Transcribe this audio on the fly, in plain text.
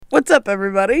What's up,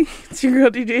 everybody? It's your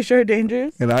girl, DJ Shar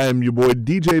Dangerous. And I am your boy,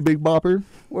 DJ Big Bopper.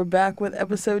 We're back with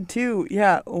episode 2.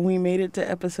 Yeah, we made it to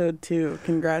episode 2.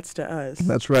 Congrats to us.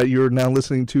 That's right. You're now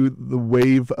listening to The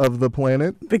Wave of the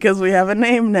Planet. Because we have a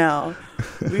name now.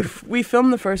 we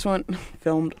recorded the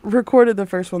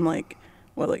first one like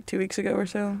 2 weeks ago or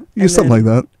so? Yeah, something like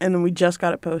that. And then we just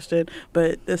got it posted,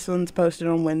 but this one's posted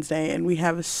on Wednesday, and we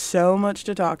have so much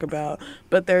to talk about,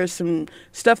 but there's some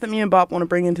stuff that me and Bob want to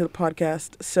bring into the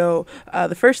podcast. So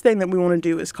the first thing that we want to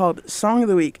do is called Song of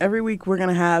the Week. Every week we're each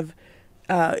going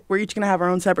to have our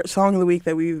own separate Song of the Week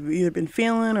that we've either been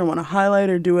feeling or want to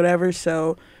highlight or do whatever.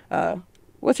 So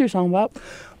what's your song, Bob?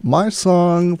 My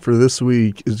song for this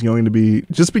week is going to be,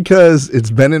 just because it's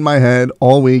been in my head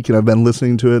all week and I've been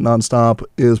listening to it nonstop,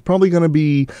 is probably going to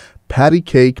be Patty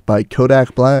Cake by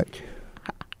Kodak Black.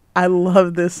 I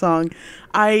love this song.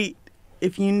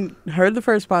 If you heard the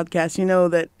first podcast, you know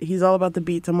that he's all about the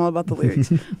beats. I'm all about the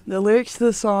lyrics. The lyrics to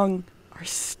the song are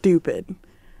stupid.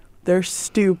 They're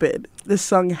stupid. This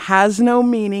song has no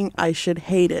meaning. I should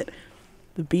hate it.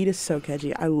 The beat is so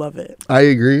catchy. I love it. I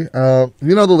agree. The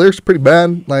lyrics are pretty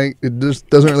bad. Like, it just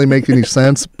doesn't really make any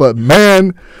sense. But,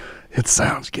 man, it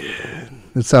sounds good.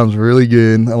 It sounds really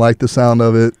good. I like the sound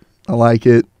of it. I like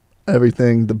it.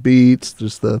 Everything. The beats.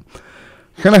 Just the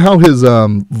kind of how his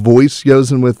voice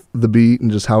goes in with the beat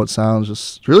and just how it sounds.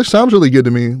 Just really sounds really good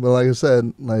to me. But like I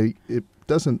said, like, it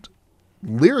doesn't.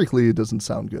 Lyrically, it doesn't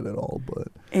sound good at all. But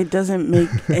it doesn't make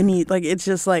any. Like, it's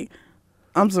just like.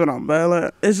 I'm so on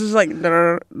Bella. It's just like,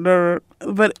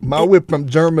 but my whip from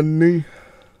Germany.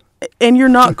 And you're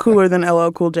not cooler than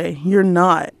LL Cool J. You're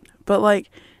not. But like,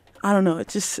 I don't know.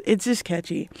 It's just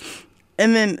catchy.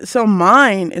 And then so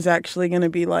mine is actually gonna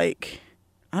be like,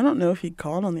 I don't know if you'd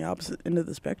call it on the opposite end of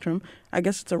the spectrum. I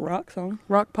guess it's a rock song,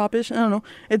 rock popish. I don't know.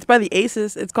 It's by the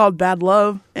Aces. It's called Bad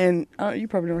Love, and you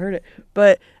probably never heard it,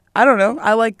 but. I don't know.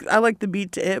 I like the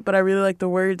beat to it, but I really like the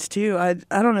words too. I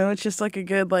don't know. It's just like a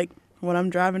good like. When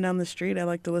I'm driving down the street, I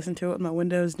like to listen to it with my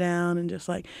windows down and just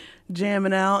like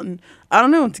jamming out. And I don't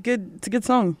know, it's a good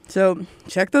song. So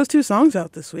check those 2 songs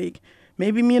out this week.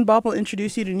 Maybe me and Bob will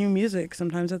introduce you to new music.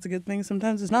 Sometimes that's a good thing,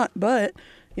 sometimes it's not. But,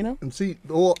 you know. And see,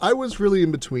 well, I was really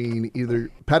in between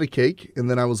either Patty Cake, and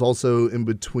then I was also in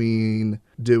between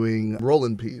doing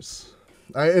Rollin' Peace.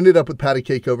 I ended up with Patty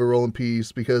Cake over Rollin'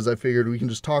 Peace because I figured we can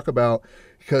just talk about,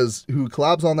 because who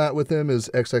collabs on that with him is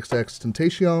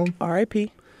XXXTentacion.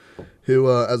 R.I.P.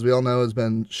 Who, as we all know, has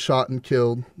been shot and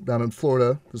killed down in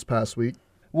Florida this past week.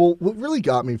 Well, what really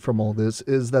got me from all this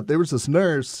is that there was this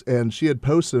nurse, and she had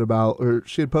posted about it,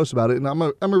 and I'm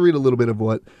gonna read a little bit of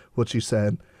what she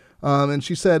said. And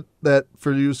she said that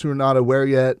for those who are not aware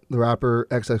yet, the rapper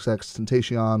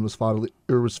XXXTentacion was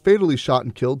fatally shot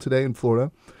and killed today in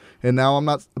Florida. And now I'm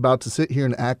not about to sit here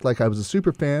and act like I was a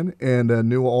super fan and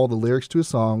knew all the lyrics to his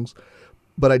songs,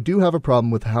 but I do have a problem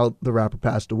with how the rapper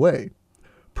passed away.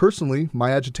 Personally,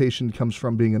 my agitation comes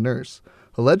from being a nurse.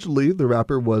 Allegedly, the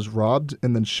rapper was robbed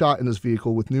and then shot in his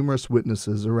vehicle with numerous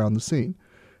witnesses around the scene.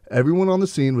 Everyone on the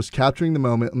scene was capturing the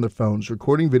moment on their phones,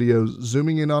 recording videos,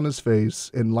 zooming in on his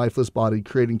face and lifeless body,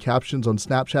 creating captions on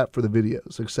Snapchat for the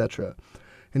videos, etc.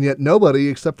 And yet nobody,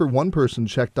 except for one person,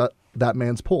 checked that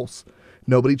man's pulse.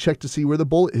 Nobody checked to see where the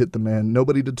bullet hit the man.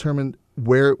 Nobody determined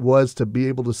where it was to be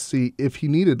able to see if he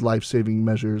needed life-saving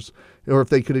measures or if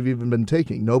they could have even been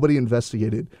taken. Nobody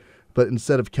investigated, but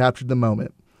instead have captured the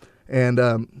moment. And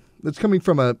it's coming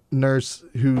from a nurse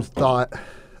who thought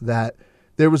that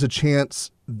there was a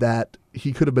chance that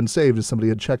he could have been saved if somebody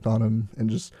had checked on him and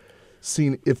just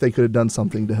seen if they could have done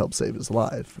something to help save his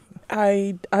life.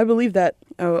 I believe that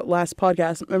last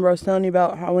podcast. Remember I was telling you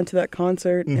about how I went to that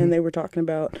concert and they were talking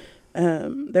about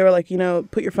they were like,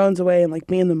 put your phones away and like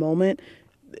be in the moment.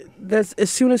 That's as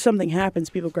soon as something happens,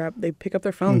 people they pick up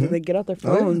their phones and they get out their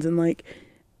phones and like,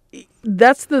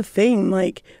 that's the thing.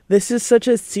 Like, this is such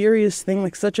a serious thing,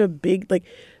 like such a big, like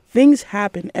things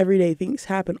happen every day. Things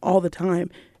happen all the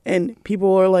time. And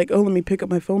people are like, oh, let me pick up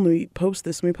my phone. Let me post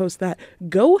this. Let me post that.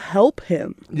 Go help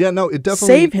him. Yeah, no, it definitely.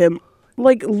 Save him.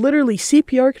 Like, literally,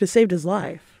 CPR could have saved his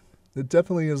life. It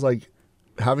definitely is like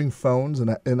having phones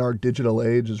in our digital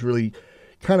age is really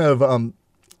kind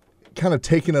of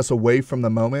taking us away from the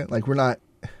moment. Like,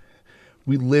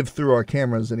 we live through our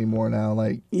cameras anymore now.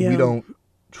 Like, we don't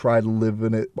try to live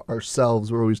in it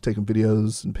ourselves. We're always taking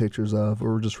videos and pictures of,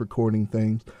 or we're just recording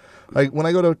things. Like, when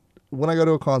I go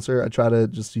to a concert, I try to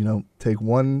just, take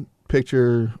one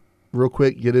picture real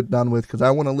quick, get it done with, because I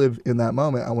want to live in that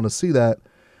moment. I want to see that.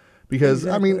 Because,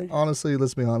 I mean, honestly,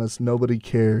 let's be honest, nobody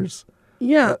cares.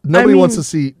 Yeah. Nobody wants to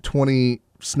see 20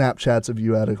 Snapchats of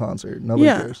you at a concert. Nobody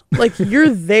cares. Like, you're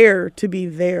there to be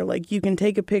there. Like, you can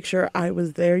take a picture, I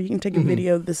was there. You can take a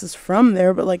video, this is from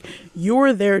there. But, like,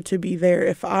 you're there to be there.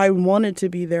 If I wanted to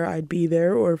be there, I'd be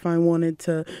there. Or if I wanted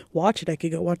to watch it, I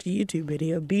could go watch a YouTube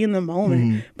video, be in the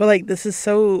moment. But, like, this is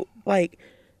so, like...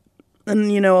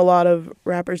 And, you know, a lot of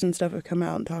rappers and stuff have come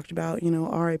out and talked about, you know,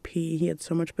 R.I.P. He had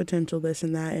so much potential, this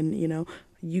and that. And, you know,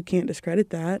 you can't discredit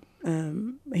that.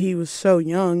 He was so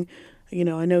young. You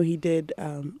know, I know he did,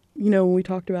 you know, when we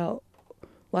talked about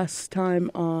last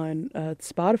time on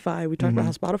Spotify, we talked about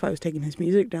how Spotify was taking his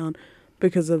music down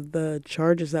because of the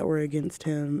charges that were against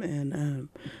him. And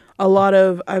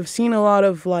I've seen a lot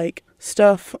of, like,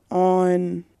 stuff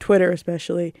on Twitter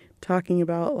especially talking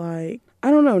about, like, I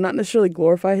don't know, not necessarily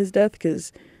glorify his death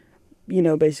because, you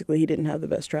know, basically he didn't have the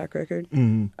best track record.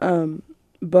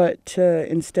 But to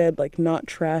instead, like, not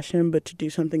trash him, but to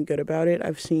do something good about it.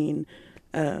 I've seen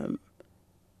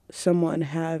someone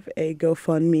have a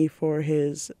GoFundMe for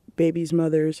his baby's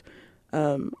mother's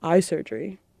eye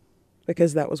surgery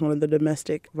because that was one of the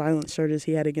domestic violence charges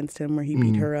he had against him where he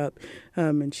beat her up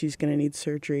and she's going to need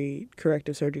surgery,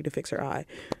 corrective surgery to fix her eye.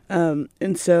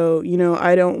 And so, you know,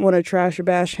 I don't want to trash or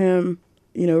bash him.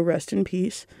 You know, rest in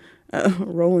peace.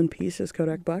 Roll in peace, as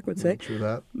Kodak Black would say. True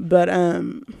that. But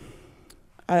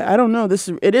I don't know.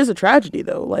 It is a tragedy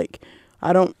though. Like,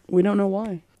 we don't know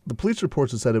why. The police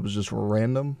reports have said it was just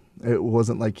random. It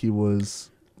wasn't like he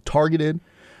was targeted.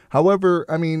 However,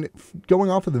 I mean, going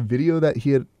off of the video that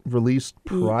he had released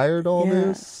prior to all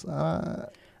this, it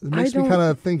makes me kind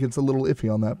of think it's a little iffy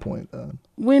on that point.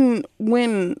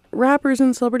 When rappers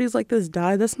and celebrities like this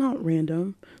die, that's not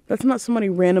random. That's not somebody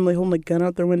randomly holding a gun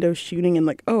out their window shooting and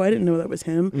like, oh, I didn't know that was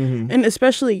him. And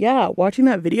especially, watching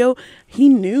that video, he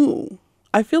knew.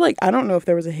 I feel like, I don't know if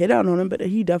there was a hit out on him, but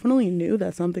he definitely knew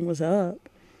that something was up.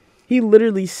 He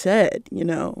literally said, you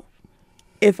know,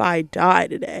 if I die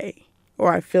today,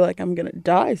 or I feel like I'm going to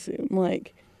die soon,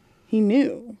 like, he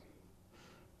knew.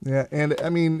 Yeah, and I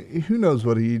mean, who knows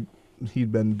what he'd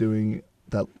been doing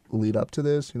that lead up to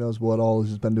this? Who knows what all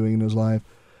he's been doing in his life?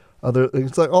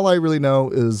 It's like all I really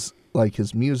know is like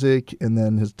his music and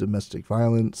then his domestic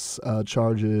violence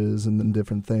charges and then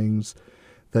different things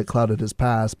that clouded his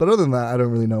past. But other than that, I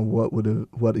don't really know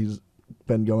what he's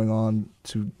been going on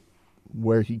to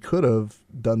where he could have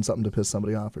done something to piss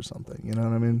somebody off or something. You know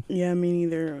what I mean? Yeah, me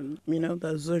neither. You know,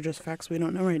 those are just facts we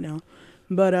don't know right now.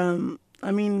 But,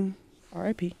 I mean,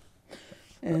 R.I.P.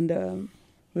 And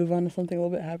move on to something a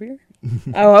little bit happier.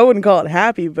 I wouldn't call it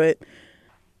happy, but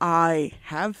I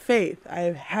have faith. I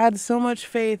have had so much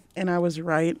faith, and I was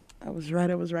right. I was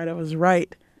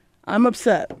right. I'm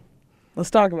upset. Let's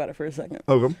talk about it for a second.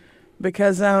 Okay.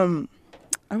 Because I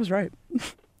was right.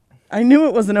 I knew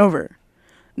it wasn't over.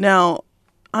 Now,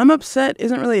 I'm Upset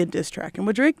isn't really a diss track. And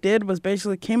what Drake did was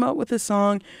basically came up with this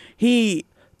song. He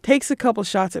takes a couple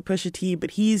shots at Pusha T,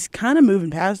 but he's kind of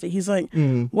moving past it. He's like,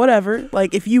 whatever.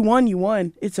 Like, if you won, you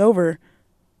won. It's over.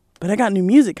 But I got new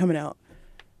music coming out.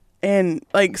 And,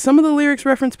 like, some of the lyrics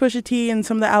reference Pusha T and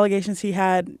some of the allegations he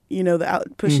had, you know,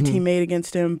 Pusha T made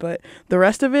against him. But the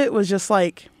rest of it was just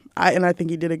like, I think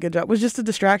he did a good job, was just a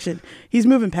distraction. He's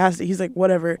moving past it. He's like,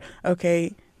 whatever.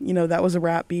 Okay, you know, that was a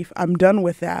rap beef. I'm done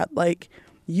with that. Like,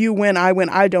 you win, I win.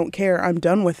 I don't care. I'm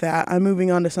done with that. I'm moving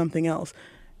on to something else.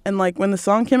 And, like, when the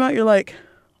song came out, you're like,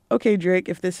 okay, Drake,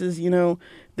 if this is, you know,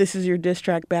 this is your diss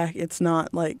track back, it's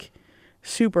not, like,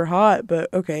 super hot,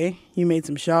 but okay, you made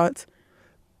some shots.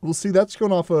 Well, see, that's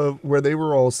going off of where they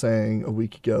were all saying a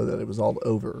week ago that it was all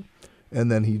over.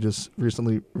 And then he just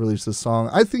recently released this song.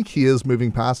 I think he is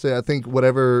moving past it. I think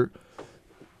whatever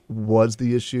was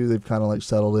the issue, they've kind of like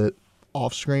settled it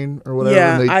off screen or whatever.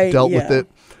 Yeah, and they dealt with it.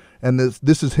 And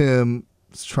this is him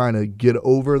trying to get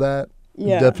over that.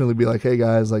 Yeah. Definitely be like, hey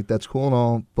guys, like that's cool and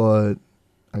all, but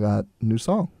I got a new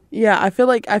song. Yeah, I feel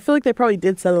like they probably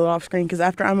did settle it off screen because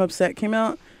after I'm Upset came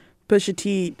out, Pusha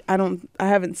T, I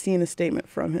haven't seen a statement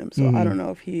from him, so I don't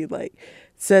know if he like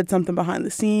said something behind the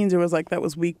scenes or was like that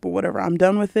was weak, but whatever. I'm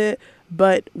done with it.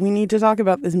 But we need to talk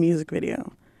about this music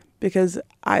video because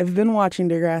I've been watching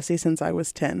Degrassi since I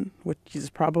was 10, which is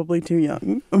probably too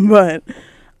young, but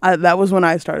that was when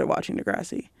I started watching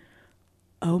Degrassi.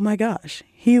 Oh my gosh,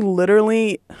 he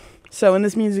literally. So in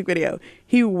this music video,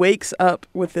 he wakes up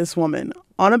with this woman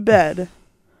on a bed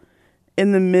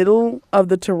in the middle of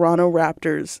the Toronto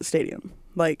Raptors stadium.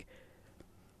 Like,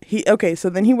 so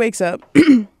then he wakes up.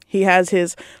 He has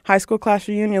his high school class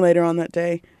reunion later on that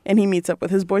day, and he meets up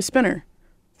with his boy Spinner.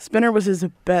 Spinner was his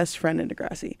best friend in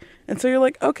Degrassi. And so you're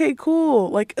like, okay, cool.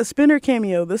 Like, a Spinner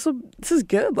cameo. This is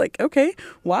good. Like, okay,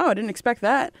 wow, I didn't expect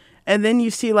that. And then you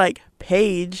see like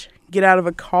Paige get out of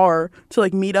a car to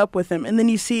like meet up with him. And then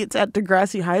you see it's at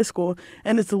Degrassi High School,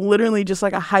 and it's literally just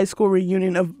like a high school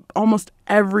reunion of almost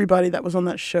everybody that was on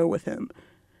that show with him.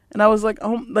 And I was like,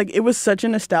 oh, like it was such a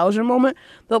nostalgia moment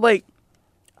that like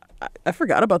I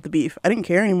forgot about the beef. I didn't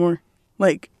care anymore.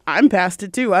 Like I'm past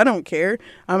it too. I don't care.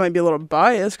 I might be a little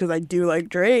biased because I do like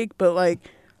Drake, but like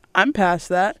I'm past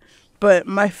that. But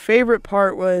my favorite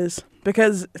part was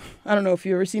because I don't know if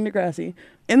you've ever seen Degrassi.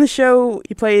 In the show,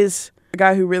 he plays a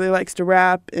guy who really likes to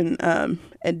rap and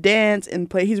dance and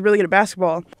play. He's really good at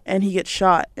basketball, and he gets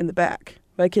shot in the back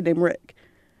by a kid named Rick.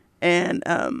 And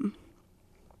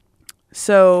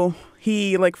so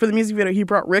he, like, for the music video, he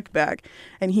brought Rick back,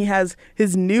 and he has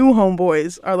his new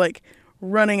homeboys are like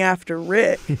running after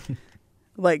Rick,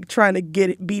 like trying to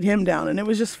beat him down. And it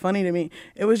was just funny to me.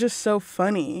 It was just so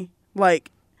funny.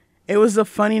 Like, it was a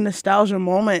funny nostalgia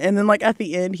moment. And then, like, at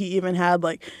the end, he even had,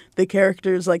 like, the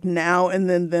characters, like, now and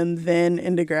then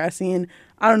in Degrassi. And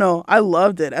I don't know. I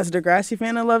loved it. As a Degrassi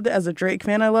fan, I loved it. As a Drake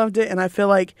fan, I loved it. And I feel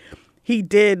like he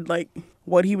did, like,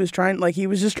 what he was trying. Like, he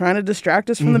was just trying to distract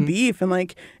us from the beef. And,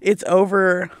 like, it's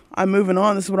over. I'm moving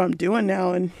on. This is what I'm doing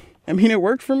now. And, I mean, it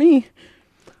worked for me.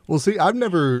 Well, see, I've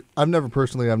never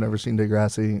personally seen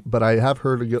Degrassi, but I have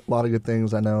heard a lot of good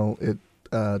things. I know it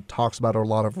talks about a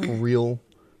lot of real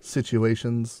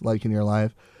situations like in your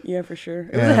life. Yeah, for sure.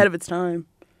 It was ahead of its time.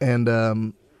 And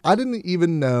I didn't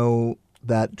even know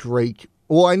that Drake,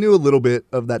 well, I knew a little bit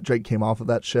of that Drake came off of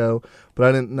that show, but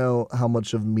I didn't know how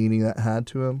much of meaning that had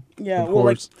to him. Yeah, of well,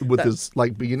 course, like, with his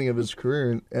like beginning of his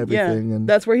career and everything. Yeah, and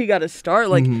that's where he got his start.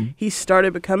 Like he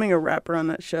started becoming a rapper on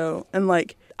that show. And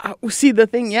like, see the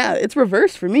thing, yeah, it's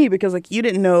reversed for me because like you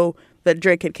didn't know that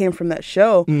Drake had came from that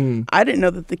show. I didn't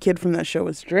know that the kid from that show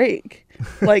was Drake.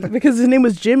 Like, because his name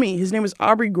was Jimmy. His name was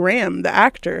Aubrey Graham, the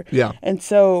actor. Yeah. And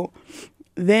so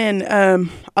then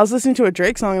I was listening to a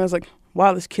Drake song and I was like,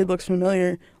 wow, this kid looks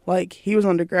familiar. Like, he was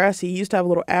on Degrassi. He used to have a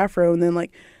little afro. And then,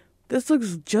 like, this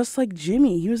looks just like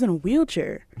Jimmy. He was in a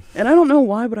wheelchair. And I don't know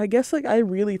why, but I guess, like, I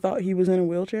really thought he was in a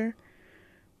wheelchair.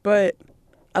 But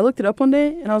I looked it up one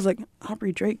day and I was like,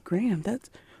 Aubrey Drake Graham,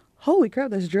 holy crap,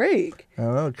 that's Drake. I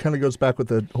don't know. It kind of goes back with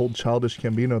the whole Childish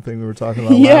Gambino thing we were talking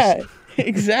about yeah,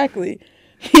 exactly.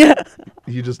 Yeah.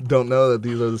 You just don't know that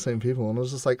these are the same people. And I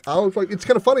was just like, it's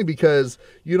kind of funny because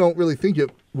you don't really think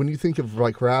it, when you think of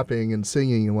like rapping and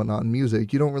singing and whatnot and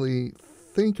music, you don't really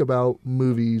think about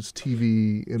movies,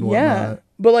 TV, and whatnot. Yeah.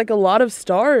 But like a lot of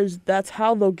stars, that's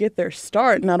how they'll get their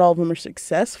start. Not all of them are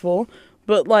successful.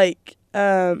 But like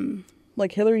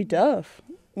Hilary Duff,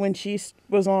 when she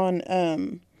was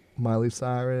on Miley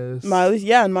Cyrus.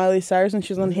 And Miley Cyrus, and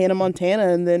she was on Hannah Montana,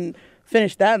 and then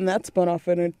finished that, and that spun off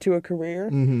into a career.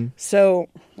 So,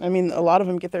 I mean, a lot of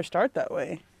them get their start that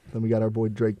way. Then we got our boy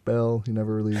Drake Bell. He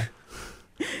never really...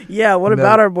 Yeah, what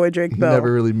about our boy Drake Bell? He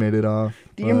never really made it off.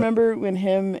 Do you remember when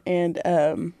him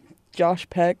and Josh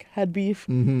Peck had beef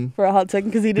for a hot second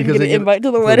because he didn't get an invite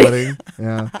to the wedding?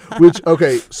 Yeah. Which,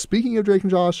 okay, speaking of Drake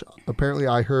and Josh, apparently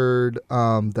I heard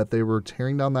that they were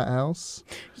tearing down that house.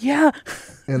 Yeah.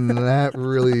 And that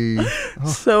really...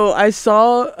 So I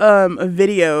saw a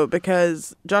video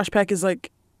because Josh Peck is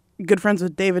like good friends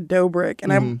with David Dobrik,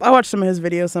 and I watch some of his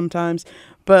videos sometimes.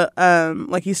 But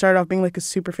like he started off being like a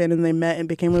super fan, and they met and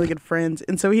became really good friends.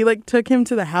 And so he like took him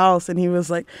to the house, and he was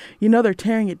like, "You know they're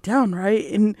tearing it down, right?"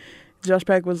 And Josh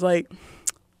Peck was like,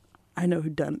 "I know who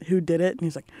did it," and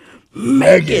he's like,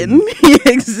 "Megan." Yeah,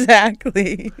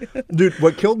 exactly. Dude,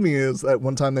 what killed me is that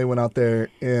one time they went out there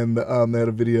and they had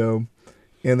a video.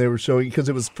 And they were showing, because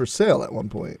it was for sale at one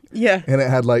point. Yeah. And it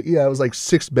had it was like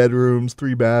 6 bedrooms,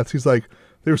 3 baths. He's like,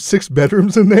 there were 6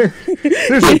 bedrooms in there?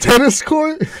 There's a tennis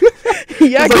court?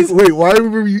 Yeah. Like, wait, why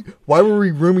were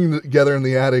we rooming together in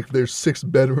the attic? There's 6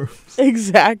 bedrooms.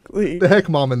 Exactly. The heck,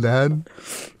 Mom and Dad?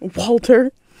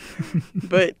 Walter.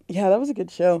 But yeah, that was a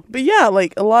good show. But yeah,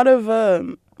 like a lot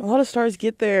of stars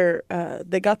get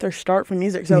they got their start from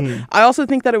music. So I also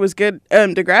think that it was good.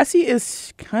 Degrassi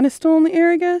is kind of still in the air,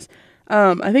 I guess.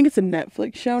 I think it's a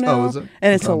Netflix show now. Oh, is it?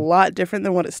 And it's a lot different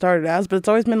than what it started as, but it's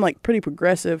always been like pretty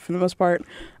progressive for the most part.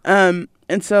 And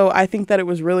so I think that it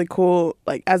was really cool,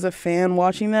 like as a fan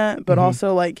watching that, but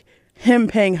also like him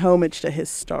paying homage to his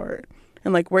start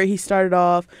and like where he started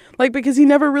off, like because he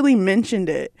never really mentioned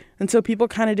it. And so people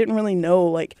kind of didn't really know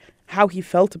like how he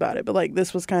felt about it, but like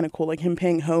this was kind of cool, like him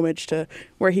paying homage to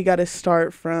where he got his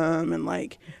start from and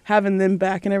like having them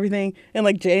back and everything. And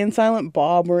like Jay and Silent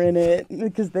Bob were in it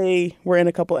because they were in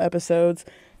a couple episodes.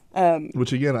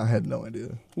 Which again, I had no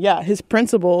idea. Yeah, his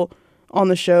principal on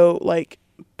the show like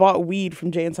bought weed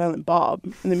from Jay and Silent Bob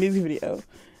in the music video.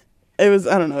 It was,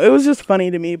 I don't know, it was just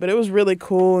funny to me, but it was really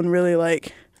cool and really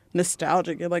like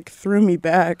nostalgic. It like threw me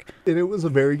back. And it was a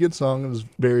very good song. It was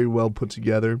very well put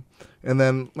together. And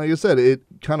then, like I said, it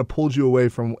kind of pulled you away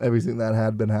from everything that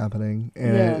had been happening.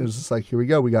 And Yeah. it was just like, here we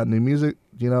go. We got new music.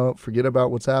 You know, forget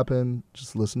about what's happened.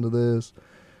 Just listen to this.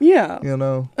 Yeah. You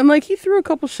know, And like he threw a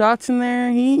couple shots in there.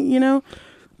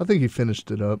 I think he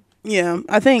finished it up. Yeah,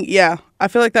 I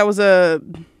feel like that was the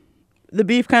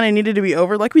beef kind of needed to be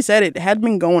over. Like we said, it had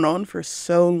been going on for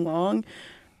so long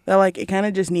that like it kind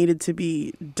of just needed to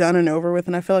be done and over with.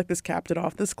 And I feel like this capped it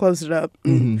off. This closed it up.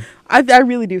 Mm-hmm. I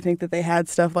really do think that they had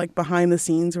stuff like behind the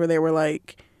scenes where they were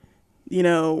like,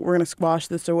 we're gonna squash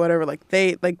this or whatever. Like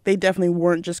they definitely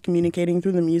weren't just communicating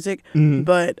through the music. Mm-hmm.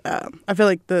 But I feel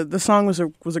like the song was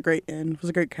a great end.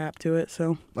 Was a great cap to it.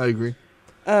 So I agree.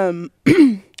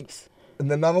 And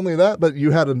then not only that, but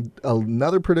you had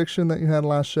another prediction that you had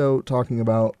last show talking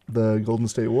about the Golden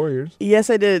State Warriors. Yes,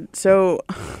 I did. So,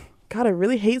 God, I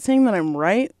really hate saying that I'm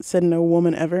right. Said no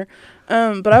woman ever.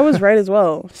 But I was right as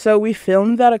well. So we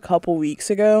filmed that a couple weeks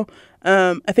ago.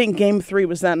 I think Game 3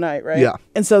 was that night, right? Yeah.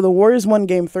 And so the Warriors won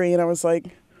Game 3, and I was like,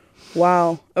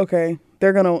 wow, okay.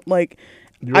 They're going to, like...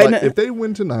 You're like, if they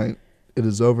win tonight, it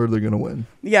is over. They're going to win.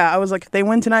 Yeah, I was like, if they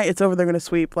win tonight, it's over. They're going to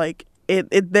sweep. Like,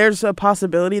 there's a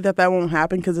possibility that won't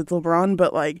happen because it's LeBron,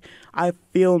 but like I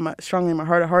feel strongly in my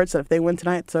heart of hearts that if they win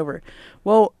tonight, it's over.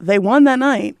 Well, they won that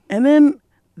night, and then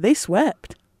they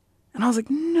swept, and I was like,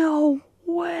 no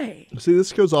way. See,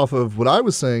 this goes off of what I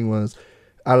was saying was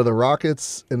out of the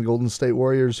Rockets and Golden State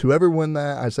Warriors, whoever win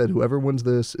that, I said whoever wins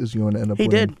this is going to end up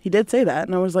winning. He did say that,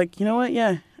 and I was like, you know what?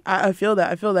 Yeah. I feel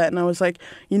that. And I was like,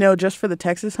 just for the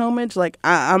Texas homage, like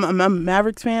I'm a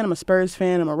Mavericks fan, I'm a Spurs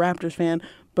fan, I'm a Raptors fan,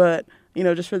 but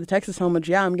just for the Texas homage,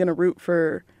 yeah, I'm gonna root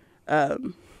for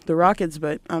the Rockets,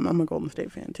 but I'm a Golden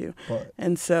State fan too. But,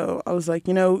 and so I was like,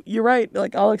 you're right.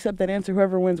 Like I'll accept that answer.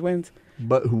 Whoever wins, wins.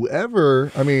 But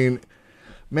whoever, I mean,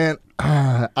 man,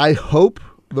 I hope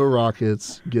the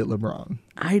Rockets get LeBron.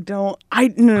 No.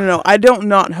 I don't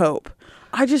not hope.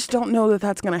 I just don't know that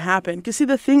that's going to happen. Because, see,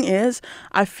 the thing is,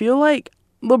 I feel like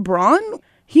LeBron,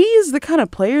 he is the kind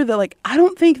of player that, like, I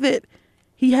don't think that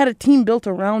he had a team built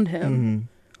around him. Mm-hmm.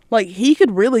 Like, he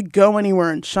could really go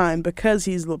anywhere and shine because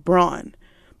he's LeBron.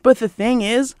 But the thing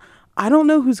is, I don't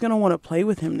know who's going to want to play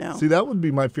with him now. See, that would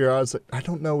be my fear. I was like, I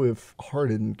don't know if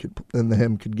Harden and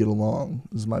him could get along.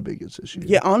 This is my biggest issue.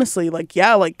 Yeah, honestly, like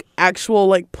actual,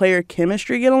 like, player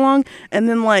chemistry get along. And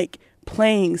then, like,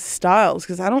 playing styles,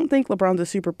 because I don't think LeBron's a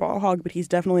super ball hog, but he's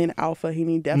definitely an alpha, and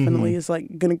he definitely is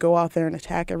like gonna go out there and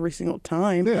attack every single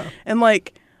time. Yeah. And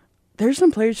like there's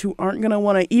some players who aren't gonna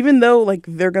want to, even though like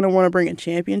they're gonna want to bring a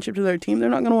championship to their team, they're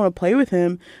not gonna want to play with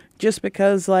him just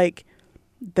because like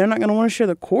they're not gonna want to share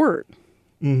the court.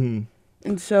 Mm-hmm.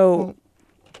 And so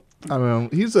I don't know.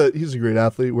 He's a great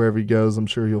athlete wherever he goes. I'm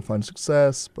sure he'll find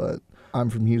success, but I'm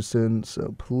from Houston,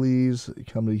 so please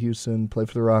come to Houston, play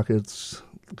for the Rockets.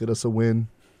 Get us a win.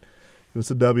 Give us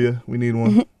a W. We need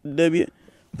one. W.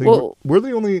 I think we're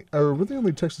the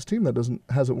only Texas team that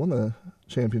hasn't won the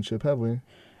championship, have we?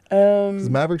 The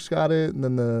Mavericks got it, and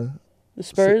then the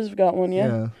Spurs got one.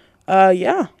 Yeah.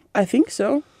 Yeah. I think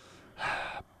so.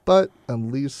 But at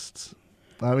least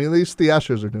the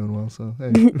Astros are doing well. So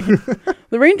hey.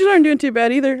 The Rangers aren't doing too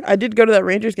bad either. I did go to that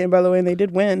Rangers game, by the way, and they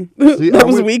did win. See, that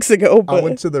was weeks ago. But I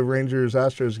went to the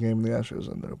Rangers-Astros game, and the Astros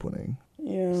ended up winning.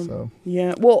 Yeah. So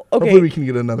yeah. Well, okay. Hopefully we can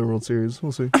get another World Series.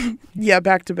 We'll see. Yeah,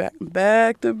 back to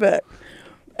back.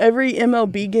 Every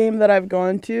MLB game that I've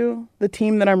gone to, the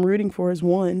team that I'm rooting for has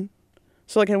won.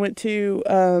 So like I went to,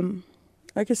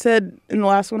 like I said in the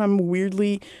last one, I'm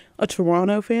weirdly a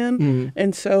Toronto fan,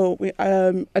 and so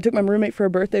I took my roommate for her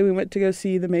birthday. We went to go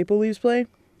see the Maple Leafs play.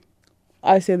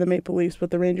 I say the Maple Leafs,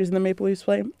 but the Rangers and the Maple Leafs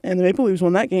play, and the Maple Leafs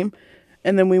won that game.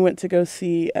 And then we went to go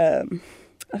see.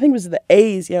 I think it was the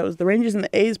A's. Yeah, it was the Rangers and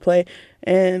the A's play,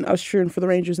 and I was cheering for the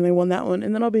Rangers, and they won that one.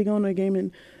 And then I'll be going to a game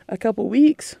in a couple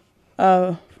weeks,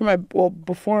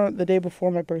 before the day before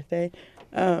my birthday,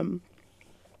 and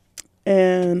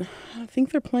I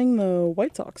think they're playing the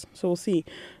White Sox, so we'll see.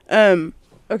 Okay,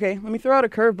 let me throw out a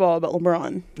curveball about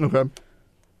LeBron. Okay.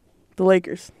 The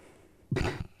Lakers.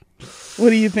 What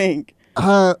do you think?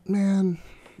 Man,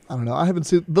 I don't know. I haven't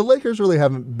seen the Lakers. Really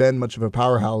haven't been much of a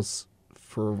powerhouse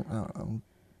for I don't know.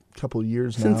 Couple of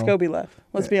years now. Since Kobe left.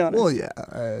 Let's be honest. Well, yeah.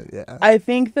 I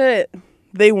think that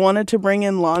they wanted to bring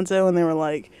in Lonzo, and they were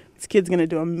like, this kid's going to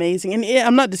do amazing. And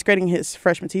I'm not discrediting his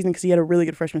freshman season because he had a really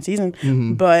good freshman season,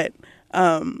 but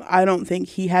I don't think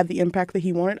he had the impact that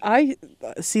he wanted.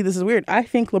 This is weird. I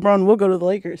think LeBron will go to the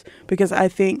Lakers because I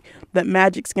think that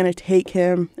Magic's going to take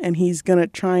him, and he's going to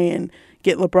try and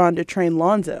get LeBron to train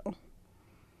Lonzo.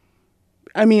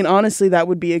 I mean, honestly, that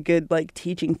would be a good, like,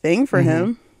 teaching thing for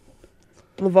him.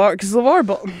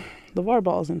 LeVar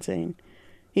Ball is insane.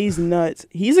 He's nuts.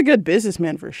 He's a good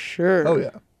businessman for sure. Oh,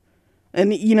 yeah.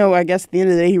 And, you know, I guess at the end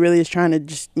of the day, he really is trying to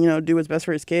just, you know, do what's best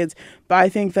for his kids. But I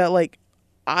think that, like,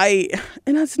 and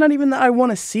that's not even that I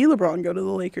want to see LeBron go to the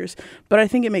Lakers, but I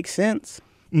think it makes sense.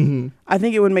 Mm-hmm. I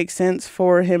think it would make sense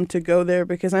for him to go there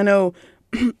because I know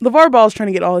LeVar Ball is trying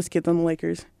to get all his kids on the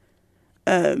Lakers.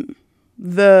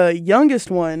 The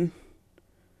youngest one,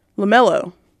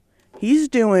 LaMelo, he's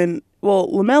doing, well,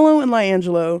 LaMelo and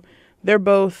LiAngelo, they're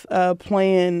both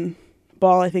playing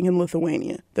ball, I think, in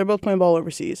Lithuania. They're both playing ball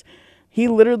overseas.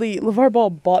 LeVar Ball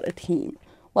bought a team.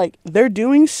 Like, they're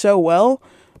doing so well,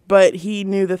 but he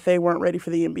knew that they weren't ready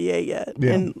for the NBA yet.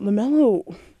 Yeah. And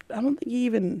LaMelo, I don't think he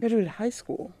even graduated high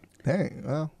school. Dang,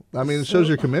 well, I mean, it shows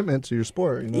your commitment to your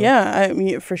sport, you know? Yeah, I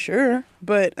mean, for sure.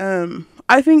 But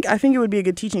I think it would be a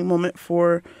good teaching moment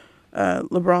for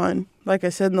LeBron. Like I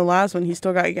said in the last one, he's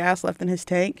still got gas left in his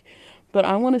tank. But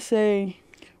I want to say,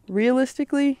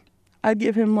 realistically, I'd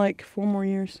give him like 4 more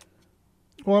years.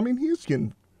 Well, I mean, he's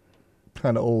getting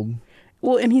kind of old.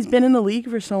 Well, and he's been in the league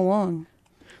for so long.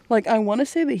 Like, I want to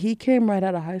say that he came right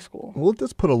out of high school. Well, it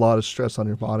does put a lot of stress on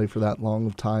your body for that long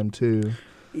of time, too.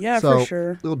 Yeah, so for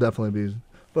sure. It'll definitely be.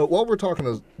 But while we're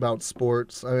talking about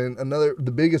sports, I mean,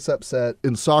 the biggest upset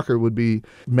in soccer would be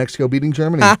Mexico beating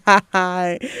Germany.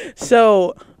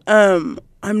 So, I'm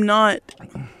not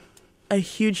a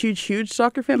huge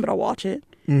soccer fan, but I'll watch it.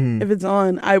 Mm-hmm. If it's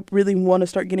on, I really want to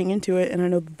start getting into it, and I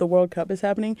know that the World Cup is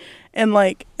happening. And,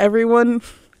 like, everyone,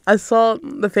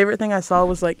 the favorite thing I saw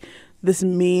was, like, this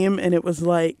meme, and it was,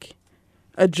 like,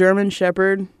 a German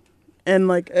Shepherd and,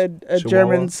 like, a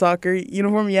German soccer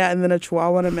uniform. Yeah, and then a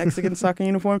Chihuahua and a Mexican soccer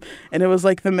uniform. And it was,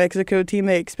 like, the Mexico team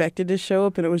they expected to show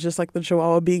up, and it was just, like, the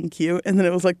Chihuahua being cute. And then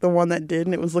it was, like, the one that did,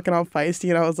 and it was looking all feisty,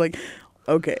 and I was like,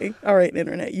 okay, all right,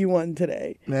 Internet, you won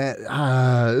today. Man,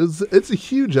 it's a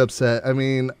huge upset. I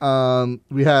mean,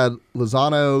 we had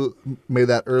Lozano made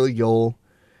that early goal,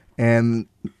 and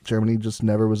Germany just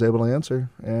never was able to answer.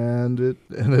 And it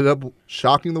ended up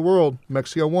shocking the world.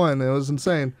 Mexico won. It was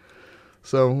insane.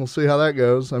 So we'll see how that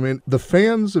goes. I mean, the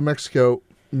fans in Mexico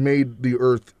made the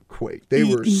earth quake. They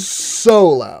were so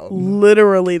loud.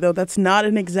 Literally, though, that's not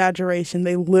an exaggeration.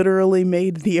 They literally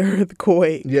made the earth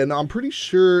quake. Yeah, no, I'm pretty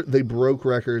sure they broke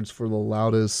records for the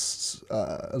loudest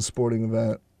sporting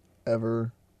event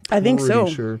ever. I think so.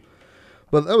 Pretty sure.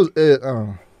 But that was it. I don't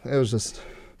know. It was just,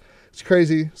 it's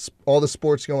crazy. All the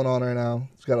sports going on right now.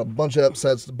 It's got a bunch of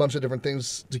upsets, a bunch of different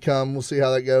things to come. We'll see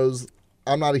how that goes.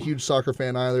 I'm not a huge soccer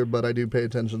fan either, but I do pay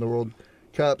attention to the World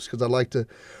Cups because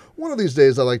one of these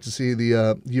days I'd like to see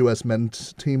the U.S.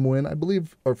 men's team win. I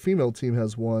believe our female team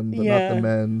has won, but not the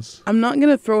men's. I'm not going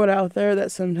to throw it out there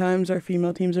that sometimes our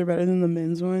female teams are better than the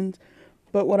men's ones,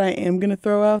 but what I am going to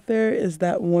throw out there is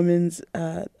that women's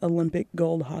Olympic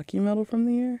gold hockey medal from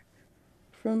the year,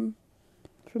 from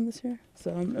this year.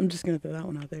 So I'm just going to throw that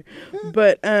one out there.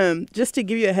 But just to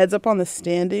give you a heads up on the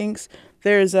standings,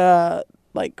 there's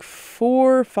like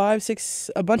 4, 5,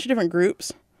 6, a bunch of different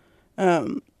groups.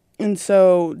 And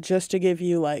so just to give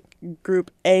you like Group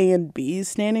A and B's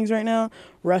standings right now,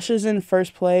 Russia's in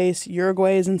first place,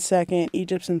 Uruguay is in second,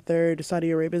 Egypt's in third, Saudi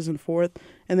Arabia's in fourth.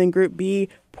 And then Group B,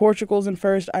 Portugal's in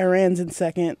first, Iran's in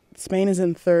second, Spain is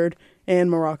in third, and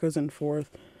Morocco's in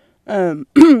fourth. So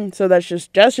that's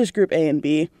just Group A and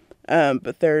B.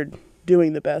 But they're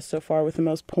doing the best so far with the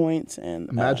most points. And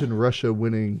imagine Russia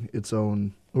winning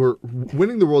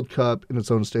winning the World Cup in its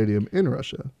own stadium in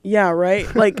Russia. Yeah,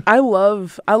 right. Like I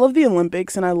love the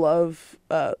Olympics, and I love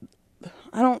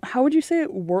how would you say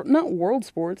it? Not world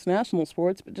sports, national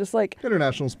sports, but just like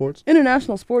international sports,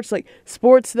 like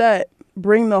sports that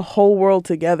bring the whole world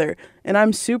together. And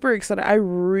I'm super excited. I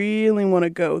really want to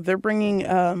go. They're bringing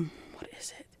what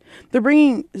is it?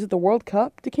 Is it the World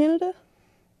Cup to Canada?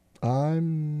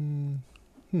 I'm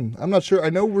not sure. I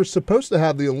know we're supposed to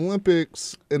have the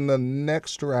Olympics in the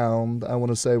next round. I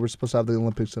want to say we're supposed to have the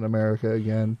Olympics in America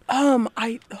again.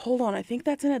 Hold on. I think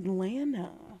that's in Atlanta.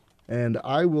 And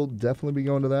I will definitely be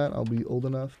going to that. I'll be old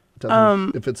enough.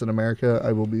 If it's in America,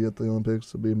 I will be at the Olympics.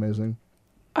 It'll be amazing.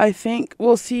 I think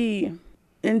we'll see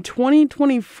in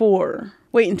 2024.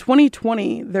 Wait, in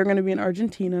 2020, they're going to be in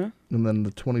Argentina. And then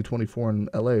the 2024 in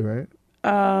LA, right?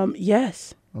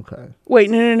 Yes. Okay. Wait,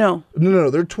 no. No,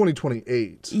 they're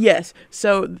 2028. Yes.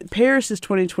 So Paris is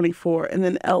 2024, and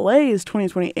then LA is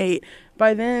 2028.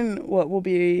 By then, what will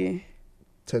be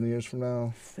 10 years from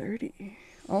now? 30.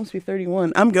 I'll almost be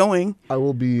 31. I'm going. I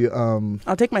will be.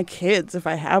 I'll take my kids if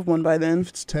I have one by then. If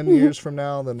it's 10 years from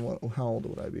now, then how old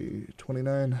would I be?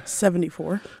 29?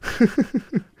 74.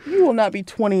 You will not be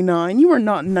 29. You are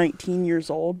not 19 years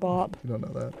old, Bob. You don't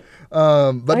know that.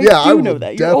 But I would know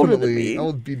that. You're older than definitely. me. I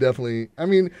would be definitely. I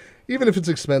mean, even if it's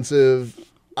expensive,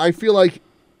 I feel like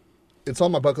it's on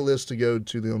my bucket list to go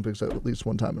to the Olympics at least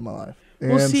one time in my life.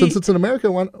 And since it's in America,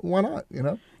 why not? You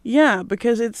know? Yeah,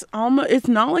 because it's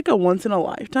not like a once in a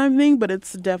lifetime thing, but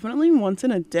it's definitely once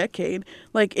in a decade.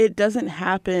 Like, it doesn't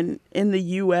happen in the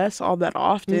U.S. all that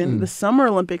often. The Summer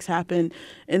Olympics happened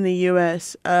in the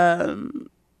U.S. In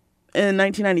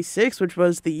 1996, which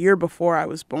was the year before I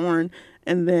was born,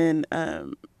 and then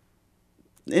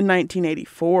in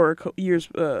 1984,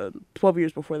 12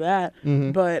 years before that.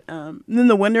 But then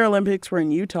the Winter Olympics were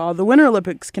in Utah. The Winter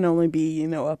Olympics can only be,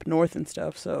 up north and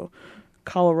stuff. So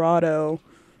Colorado,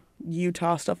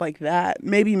 Utah, stuff like that.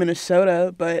 Maybe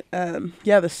Minnesota. But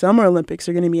the Summer Olympics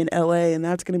are going to be in LA, and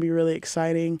that's going to be really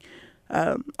exciting.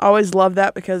 I always love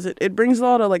that because it brings a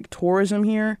lot of like tourism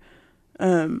here.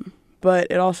 But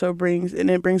it also brings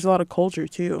a lot of culture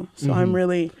too. So I'm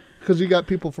really... Because you got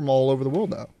people from all over the world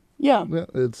now. Yeah,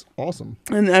 it's awesome.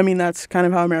 And I mean, that's kind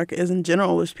of how America is in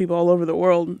general. There's people all over the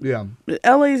world. Yeah.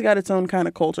 LA's got its own kind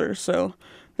of culture, so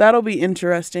that'll be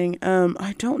interesting.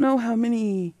 I don't know how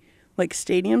many like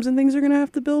stadiums and things are going to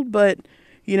have to build, but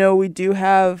we do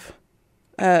have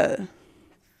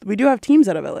teams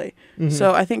out of LA.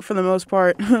 So I think for the most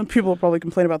part, people will probably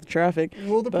complain about the traffic.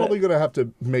 Well, they're probably going to have to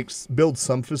build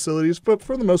some facilities, but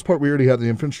for the most part, we already have the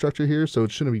infrastructure here, so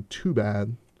it shouldn't be too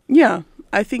bad. Yeah.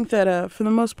 I think that for the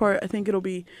most part, I think it'll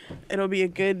be a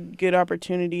good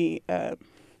opportunity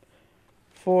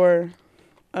for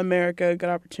America, a good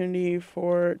opportunity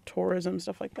for tourism,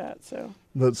 stuff like that. So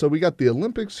we got the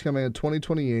Olympics coming in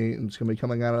 2028, and it's going to be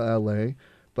coming out of LA.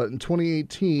 But in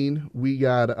 2018, we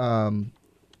got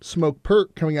Smoke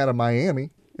Perk coming out of Miami,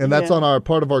 and that's on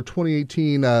part of our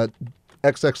 2018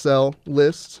 XXL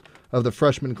list of the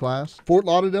freshman class. Fort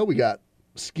Lauderdale, we got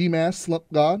Ski Mask Slump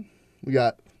God. We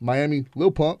got Miami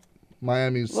Lil Pump,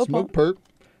 Miami's Smoke Perk,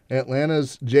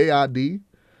 Atlanta's J.I.D.,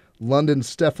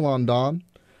 London's Stefflon Don,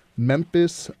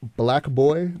 Memphis Black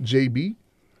Boy JB,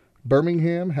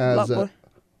 Birmingham has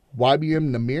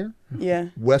YBM Namir,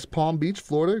 West Palm Beach,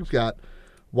 Florida's got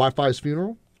Wi-Fi's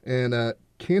Funeral, and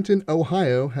Canton,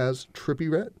 Ohio has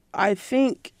Trippie Redd. I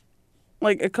think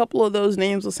like a couple of those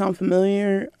names will sound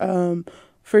familiar.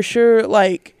 For sure,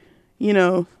 like,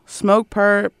 Smoke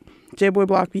Perk, J-Boy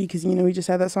Block B, because, he just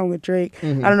had that song with Drake. I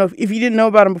don't know if you didn't know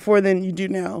about him before then, you do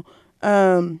now.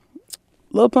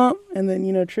 Lil Pump, and then,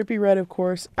 Trippie Redd, of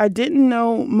course. I didn't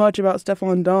know much about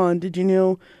Stefflon Don. Did you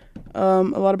know a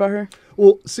lot about her?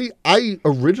 Well, see, I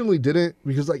originally didn't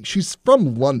because, she's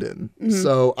from London.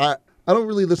 So I don't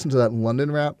really listen to that London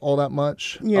rap all that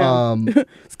much. Yeah.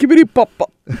 Skibbity pop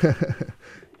pop.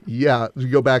 Yeah, we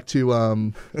go back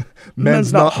to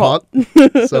Men's Not Hot.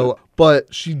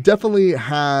 But she definitely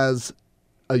has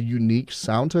a unique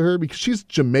sound to her because she's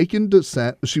Jamaican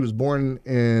descent. She was born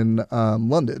in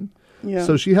London. Yeah.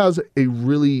 So she has a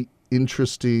really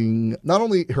interesting, not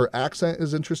only her accent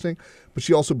is interesting, but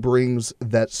she also brings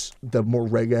the more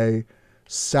reggae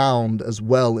sound as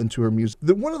well into her music.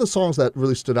 One of the songs that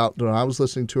really stood out when I was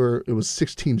listening to her, it was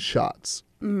 16 Shots.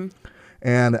 And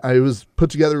it was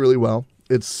put together really well.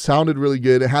 It sounded really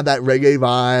good. It had that reggae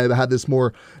vibe. It had this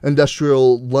more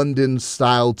industrial London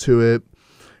style to it.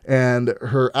 And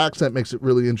her accent makes it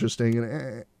really interesting.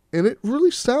 And it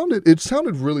really sounded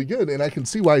really good. And I can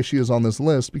see why she is on this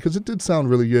list because it did sound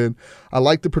really good. I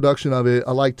liked the production of it.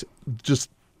 I liked just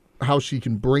how she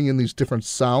can bring in these different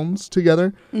sounds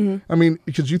together. I mean,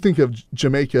 because you think of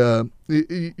Jamaica,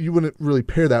 you wouldn't really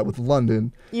pair that with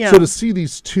London. Yeah. So to see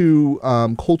these two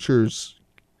cultures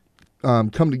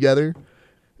come together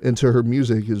into her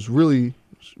music is really,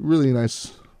 really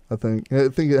nice, I think. I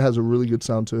think it has a really good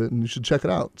sound to it, and you should check it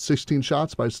out. 16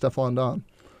 Shots by Stefflon Don.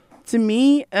 To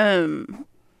me,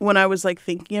 when I was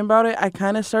thinking about it, I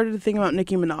kind of started to think about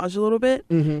Nicki Minaj a little bit.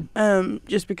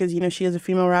 Just because, she is a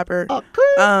female rapper.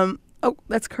 Oh,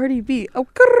 that's Cardi B. Oh,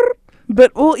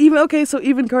 but, well,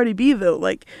 even Cardi B,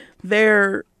 though,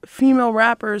 they're female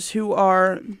rappers who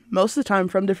are most of the time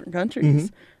from different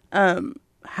countries.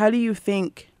 How do you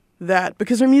think that,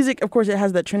 because her music, of course, it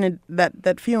has that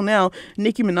that feel now.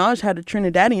 Nicki Minaj had a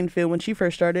Trinidadian feel when she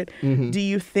first started. Do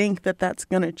you think that that's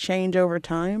going to change over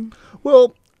time?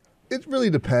 Well, it really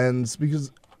depends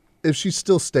because if she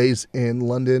still stays in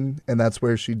London and that's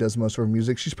where she does most of her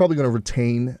music, she's probably going to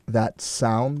retain that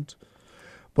sound.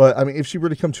 But, I mean, if she were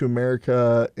to come to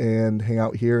America and hang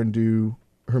out here and do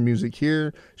her music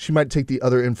here, she might take the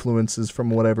other influences from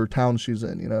whatever town she's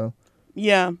in, you know?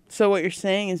 Yeah. So what you're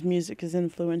saying is music is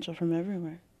influential from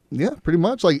everywhere. Yeah, pretty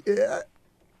much. Like,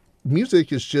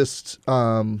 music is just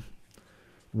how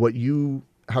you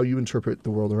interpret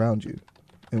the world around you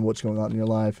and what's going on in your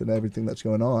life and everything that's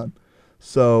going on.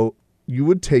 So you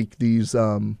would take these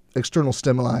external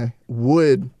stimuli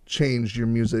would change your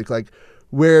music, like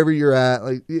wherever you're at.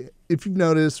 Like, if you've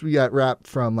noticed, we got rap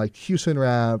from like Houston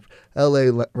rap,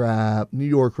 LA rap, New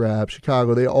York rap,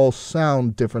 Chicago. They all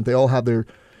sound different. They all have their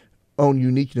own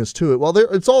uniqueness to it. While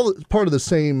it's all part of the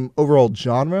same overall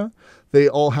genre, they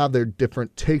all have their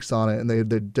different takes on it, and they have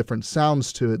their different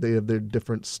sounds to it. They have their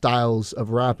different styles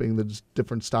of rapping, the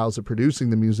different styles of producing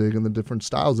the music, and the different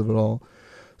styles of it all.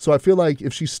 So I feel like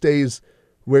if she stays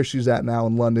where she's at now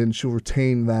in London, she'll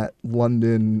retain that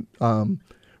London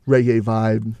reggae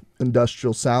vibe,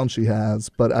 industrial sound she has.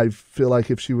 But I feel like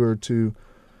if she were to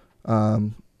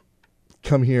come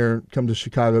to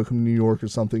Chicago, come to New York or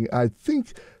something, I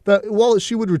think that while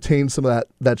she would retain some of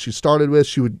that she started with,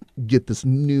 she would get this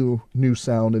new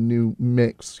sound and new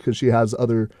mix because she has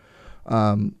other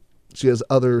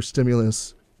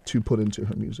stimulus to put into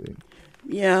her music.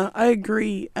 Yeah, I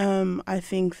agree. I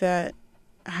think that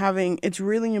it's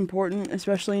really important,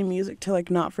 especially in music, to like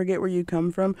not forget where you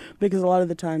come from, because a lot of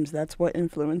the times that's what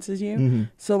influences you. Mm-hmm.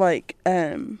 So like,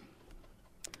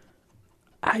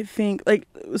 I think like,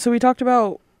 so we talked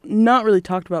about, not really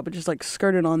talked about, but just like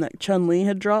skirted on that Chun-Li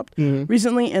had dropped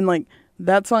recently, and like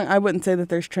that song, I wouldn't say that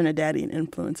there's Trinidadian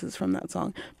influences from that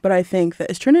song, but I think that,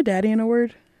 is Trinidadian a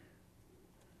word?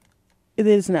 It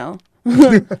is now.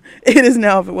 It is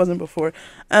now if it wasn't before.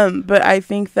 But I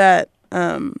think that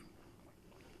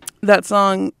that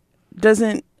song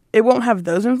it won't have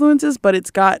those influences, but it's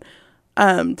got,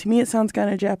 to me it sounds kind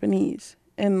of Japanese.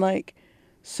 And like,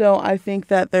 so I think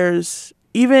that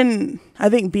I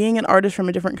think being an artist from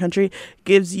a different country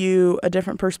gives you a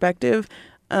different perspective,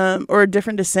 or a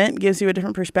different descent gives you a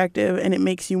different perspective, and it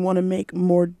makes you want to make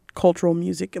more cultural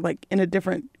music like in a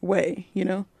different way, you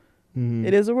know? Mm-hmm.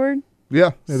 It is a word?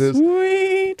 Yeah, it is.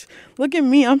 Sweet. Look at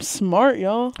me. I'm smart,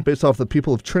 y'all. Based off the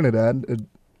people of Trinidad,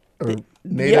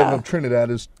 native of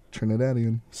Trinidad is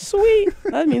Trinidadian. Sweet.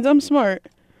 That means I'm smart.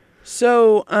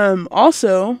 So,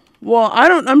 also, well,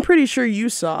 I'm pretty sure you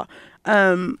saw,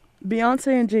 Beyonce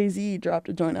and Jay-Z dropped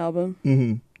a joint album.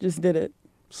 Mm-hmm. Just did it.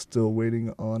 Still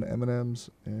waiting on Eminem's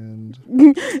and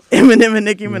Eminem and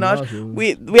Nicki Minaj.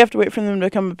 We have to wait for them to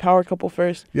become a power couple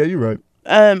first. Yeah, you're right.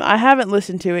 I haven't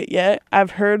listened to it yet. I've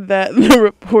heard that the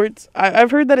reports, I've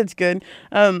heard that it's good.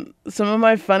 Some of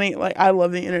my funny, like, I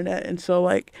love the internet, and so,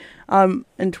 like, and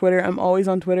Twitter, I'm always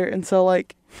on Twitter, and so,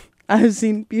 like, I've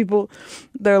seen people,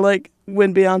 they're like,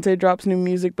 when Beyonce drops new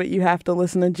music, but you have to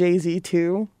listen to Jay-Z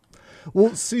too.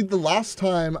 Well, see, the last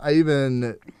time I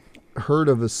even heard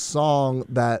of a song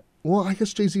that, well, I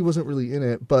guess Jay-Z wasn't really in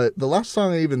it, but the last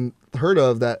song I even heard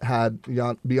of that had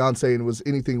Beyonce and was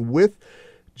anything with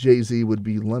Jay-Z would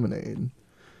be Lemonade.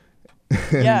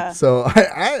 Yeah. So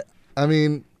I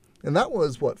mean, and that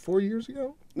was what, 4 years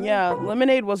ago? Yeah,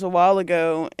 Lemonade was a while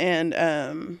ago, and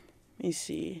let me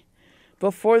see.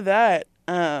 Before that,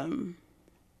 I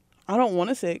don't want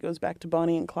to say it goes back to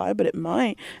Bonnie and Clyde, but it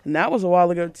might, and that was a while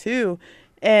ago too.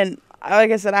 And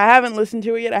like I said, I haven't listened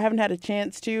to it yet. I haven't had a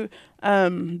chance to,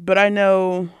 but I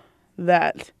know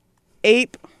that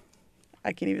Ape,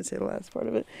 I can't even say the last part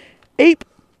of it. Ape.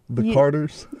 The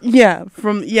Carters? Yeah,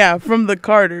 from the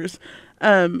Carters.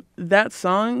 That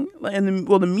song, and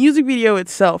the music video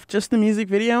itself, just the music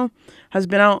video, has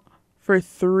been out for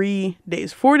 3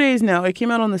 days. 4 days now. It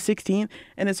came out on the 16th,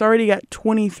 and it's already got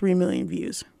 23 million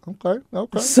views. Okay.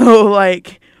 So,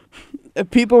 like,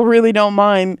 people really don't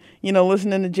mind,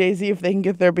 listening to Jay-Z if they can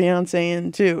get their Beyonce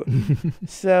in, too.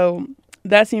 So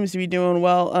that seems to be doing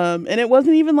well. And it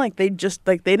wasn't even like they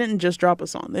didn't just drop a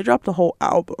song. They dropped the whole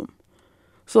album.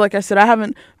 So like I said, I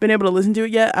haven't been able to listen to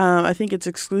it yet. I think it's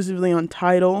exclusively on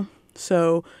Tidal.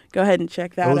 So go ahead and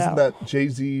check that out. Isn't that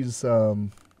Jay-Z's,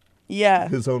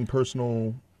 his own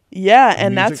personal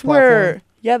and that's platform?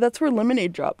 That's where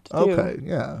Lemonade dropped too. Okay,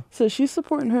 yeah. So she's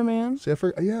supporting her, man. See, I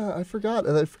forgot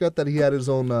that he had his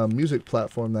own music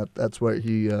platform. That's where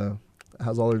he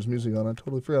has all his music on. I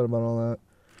totally forgot about all that.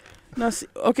 Now,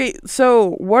 okay,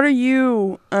 so what are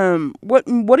you, what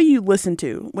do you listen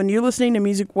to? When you're listening to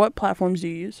music, what platforms do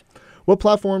you use? What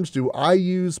platforms do I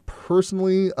use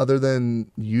personally other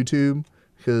than YouTube?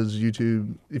 Because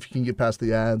YouTube, if you can get past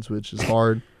the ads, which is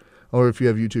hard, or if you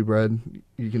have YouTube Red,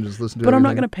 you can just listen to it. But I'm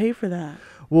not going to pay for that.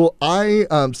 Well, I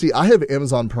have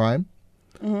Amazon Prime.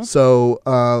 Mm-hmm.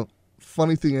 So,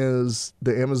 funny thing is,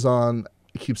 the Amazon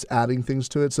keeps adding things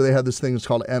to it. So they have this thing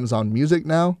called Amazon Music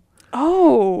now.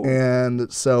 Oh.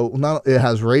 And so it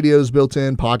has radios built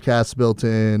in, podcasts built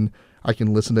in. I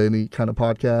can listen to any kind of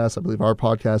podcast. I believe our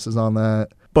podcast is on that.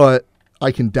 But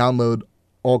I can download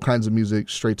all kinds of music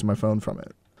straight to my phone from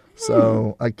it.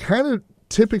 So I kind of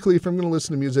typically, if I'm going to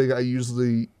listen to music, I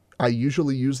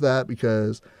usually use that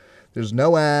because there's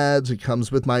no ads. It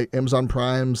comes with my Amazon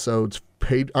Prime, so it's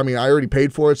paid. I mean, I already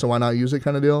paid for it, so why not use it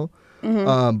kind of deal?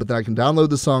 But then I can download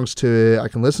the songs to it. I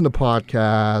can listen to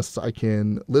podcasts. I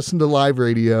can listen to live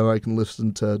radio. I can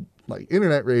listen to like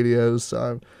internet radios.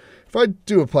 So if I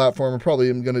do a platform, I probably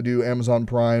am going to do Amazon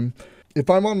Prime. If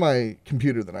I'm on my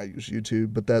computer, then I use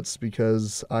YouTube, but that's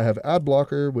because I have ad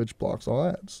blocker, which blocks all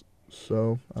ads.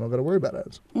 So I don't got to worry about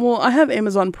ads. Well, I have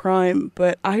Amazon Prime,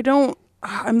 but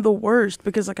I'm the worst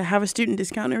because like I have a student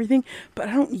discount and everything, but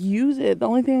I don't use it. The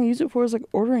only thing I use it for is like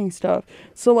ordering stuff.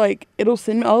 So like it'll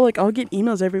send me, I'll get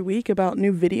emails every week about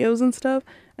new videos and stuff.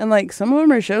 And like some of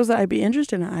them are shows that I'd be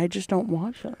interested in. I just don't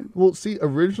watch them. Well, see,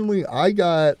 originally I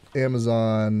got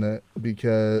Amazon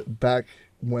because back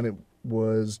when it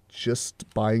was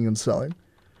just buying and selling.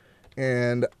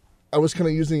 And I was kind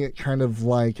of using it kind of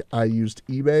like I used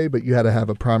eBay, but you had to have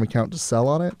a Prime account to sell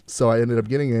on it. So I ended up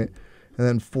getting it. And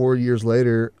then 4 years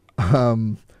later,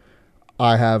 I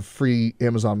have free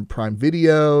Amazon Prime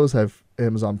videos, I have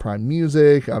Amazon Prime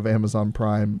music, I have Amazon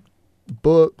Prime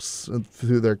books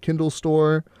through their Kindle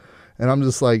store. And I'm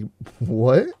just like,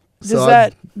 what?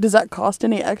 Does that cost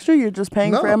any extra? You're just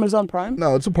paying for Amazon Prime?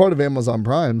 No, it's a part of Amazon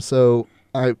Prime. So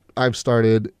I've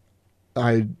started,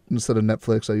 instead of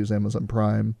Netflix, I use Amazon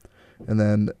Prime. And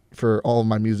then for all of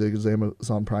my music is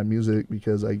Amazon Prime Music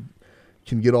because I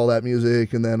can get all that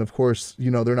music. And then, of course,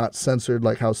 they're not censored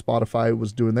like how Spotify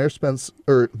was doing their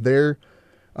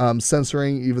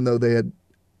censoring, even though they had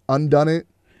undone it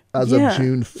as of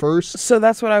June 1st. So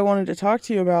that's what I wanted to talk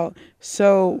to you about.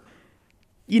 So,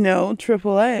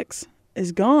 Triple X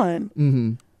is gone.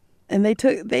 Mm-hmm. And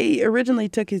they originally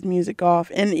took his music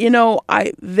off, and they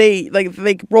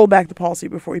rolled back the policy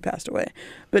before he passed away.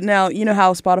 But now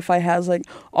how Spotify has like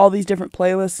all these different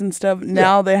playlists and stuff.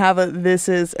 Now they have a "This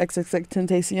Is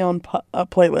XXXTentacion"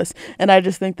 playlist, and I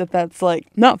just think that's like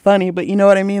not funny, but you know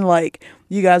what I mean. Like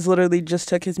you guys literally just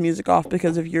took his music off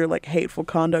because of your like hateful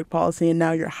conduct policy, and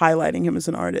now you're highlighting him as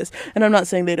an artist. And I'm not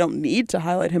saying they don't need to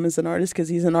highlight him as an artist because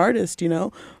he's an artist,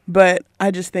 but I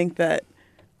just think that.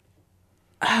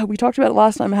 We talked about it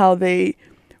last time, how they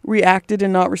reacted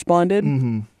and not responded.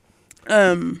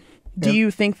 Mm-hmm. Do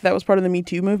you think that was part of the Me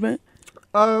Too movement?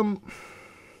 I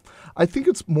think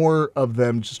it's more of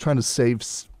them just trying to save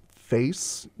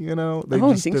face, They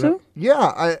you think so?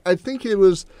 Yeah, I think it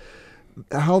was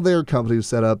how their company was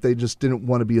set up. They just didn't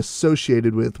want to be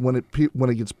associated with when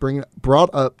it gets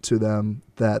brought up to them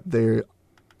that they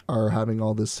are having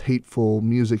all this hateful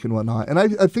music and whatnot. And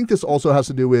I think this also has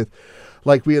to do with,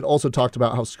 like we had also talked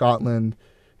about how Scotland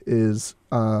is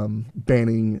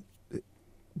banning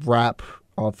rap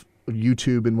off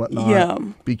YouTube and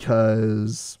whatnot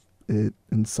because it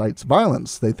incites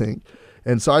violence, they think.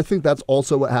 And so I think that's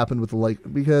also what happened with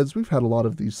because we've had a lot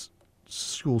of these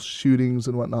school shootings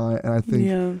and whatnot. And I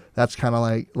think that's kind of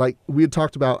like we had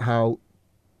talked about how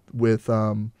with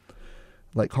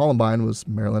like Columbine was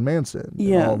Marilyn Manson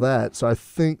and all that. So I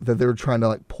think that they were trying to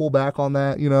like pull back on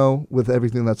that, with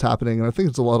everything that's happening. And I think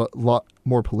it's a lot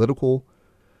more political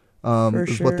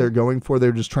is what they're going for.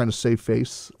 They're just trying to save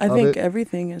face. I think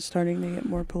everything is starting to get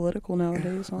more political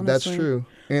nowadays, honestly. That's true.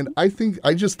 And I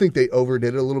just think they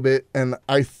overdid it a little bit. And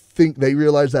I think they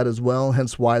realized that as well,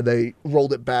 hence why they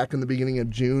rolled it back in the beginning of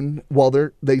June. While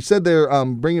they said they're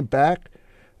bringing it back,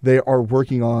 they are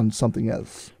working on something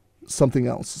else.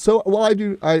 So, well, I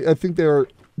think there are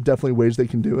definitely ways they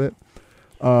can do it.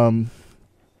 But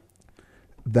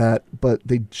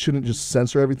they shouldn't just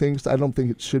censor everything. I don't think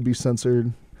it should be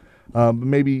censored.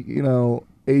 Maybe,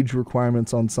 age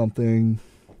requirements on something.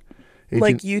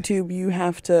 Like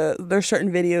YouTube, there's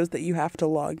certain videos that you have to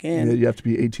log in. Yeah, you have to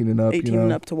be 18 and up. 18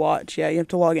 and up to watch. Yeah, you have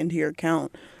to log into your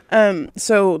account.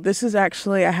 So this is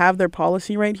actually, I have their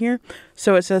policy right here.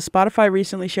 So it says Spotify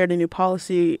recently shared a new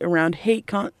policy around hate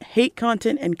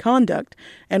content and conduct.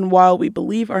 And while we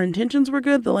believe our intentions were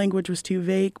good, the language was too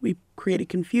vague. We created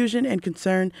confusion and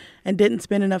concern and didn't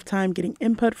spend enough time getting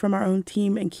input from our own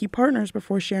team and key partners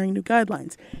before sharing new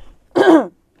guidelines.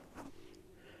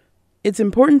 It's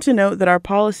important to note that our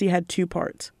policy had two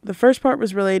parts. The first part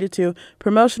was related to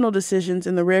promotional decisions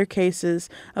in the rare cases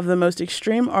of the most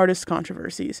extreme artist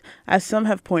controversies. As some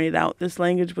have pointed out, this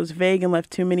language was vague and left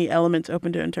too many elements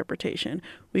open to interpretation.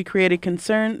 We created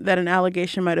concern that an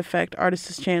allegation might affect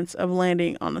artists' chance of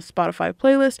landing on a Spotify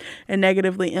playlist and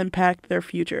negatively impact their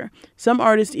future. Some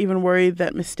artists even worried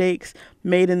that mistakes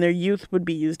made in their youth would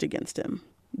be used against him.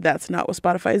 That's not what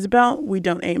Spotify is about. We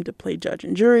don't aim to play judge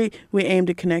and jury. We aim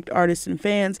to connect artists and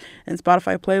fans, and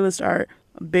Spotify playlists are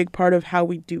a big part of how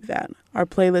we do that. Our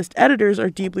playlist editors are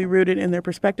deeply rooted in their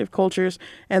respective cultures,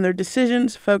 and their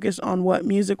decisions focus on what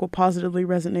music will positively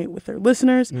resonate with their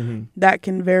listeners. That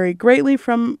can vary greatly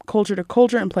from culture to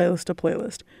culture and playlist to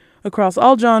playlist. Across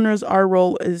all genres, our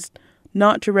role is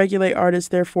not to regulate artists,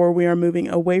 therefore we are moving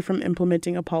away from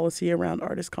implementing a policy around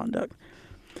artist conduct.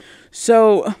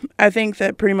 So I think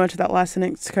that pretty much that last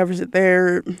sentence covers it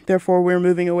there. Therefore, we're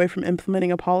moving away from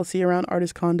implementing a policy around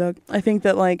artist conduct. I think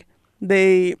that, like,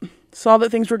 they saw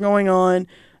that things were going on.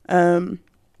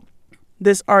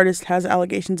 This artist has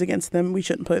allegations against them. We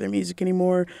shouldn't play their music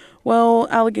anymore. Well,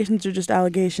 allegations are just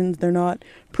allegations. They're not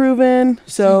proven.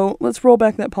 So let's roll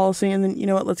back that policy, and then, you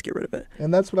know what, let's get rid of it.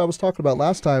 And that's what I was talking about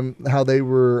last time, how they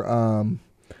were,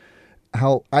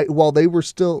 while they were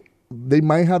still, they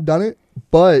might have done it,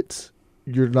 but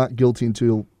you're not guilty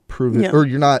until proven, or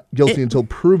you're not guilty until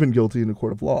proven guilty in a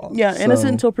court of law. Yeah,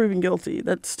 innocent until proven guilty.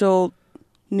 That still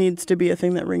needs to be a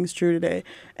thing that rings true today.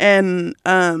 And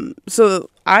so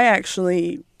I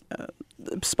actually,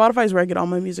 Spotify is where I get all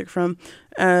my music from.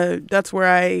 That's where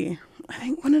I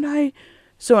think,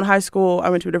 so in high school, I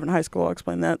went to a different high school. I'll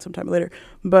explain that sometime later.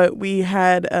 But we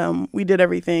had, we did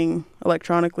everything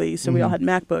electronically, so we all had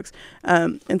MacBooks.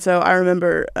 And so I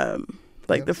remember,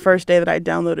 the first day that I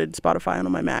downloaded Spotify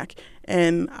on my Mac,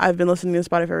 and I've been listening to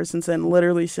Spotify ever since then,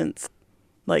 literally since,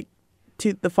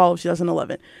 the fall of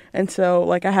 2011. And so,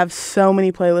 I have so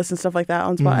many playlists and stuff like that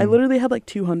on Spotify. I literally had,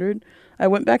 200. I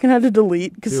went back and had to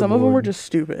delete because some of them were just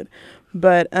stupid.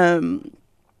 But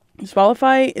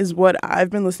Spotify is what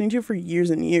I've been listening to for years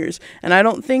and years. And I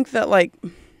don't think that,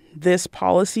 this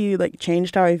policy,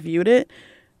 changed how I viewed it.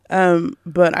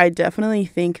 But I definitely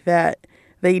think that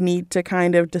they need to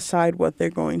kind of decide what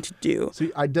they're going to do.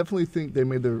 See, I definitely think they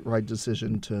made the right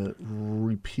decision to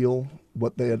repeal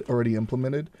what they had already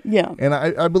implemented. Yeah. And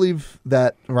I believe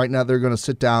that right now they're going to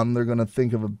sit down and they're going to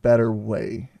think of a better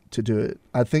way to do it.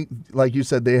 I think, like you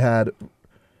said, they had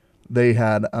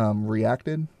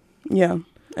reacted. Yeah,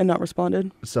 and not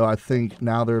responded. So I think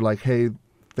now they're like, hey,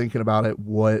 thinking about it,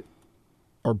 what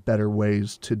are better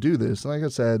ways to do this? And like I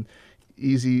said,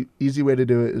 easy way to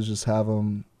do it is just have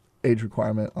them age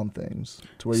requirement on things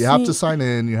to where you have to sign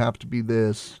in, you have to be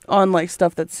this on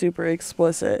stuff that's super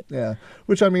explicit. Yeah,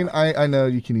 which I mean, I know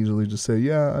you can easily just say,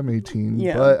 yeah, I'm 18.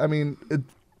 Yeah, but I mean,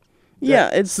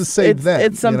 it's to save them.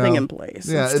 It's something in place.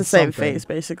 Yeah, it's to save face,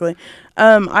 basically.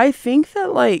 I think that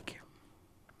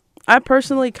I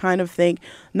personally kind of think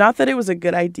not that it was a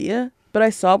good idea, but I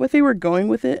saw what they were going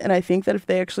with it, and I think that if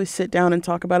they actually sit down and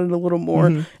talk about it a little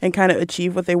more and kind of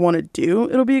achieve what they want to do,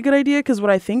 it'll be a good idea. Because what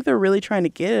I think they're really trying to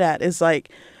get at is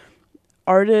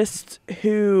artists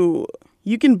who,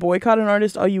 you can boycott an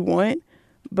artist all you want,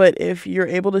 but if you're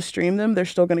able to stream them, they're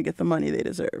still going to get the money they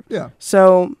deserve. Yeah.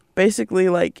 So basically,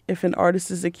 if an artist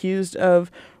is accused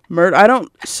of murder, I don't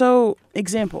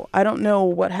know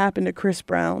what happened to Chris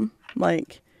Brown,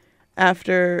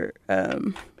 after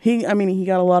he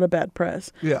got a lot of bad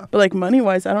press. Yeah. But money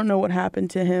wise, I don't know what happened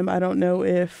to him. I don't know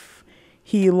if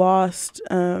he lost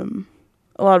a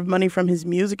lot of money from his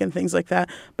music and things like that.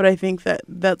 But I think that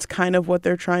that's kind of what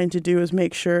they're trying to do, is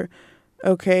make sure,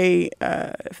 okay,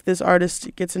 if this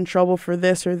artist gets in trouble for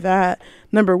this or that,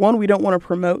 number one, we don't want to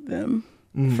promote them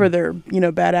for their,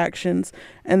 bad actions.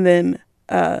 And then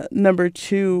number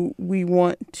two, we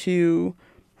want to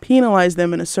penalize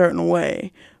them in a certain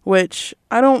way, which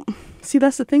I don't see.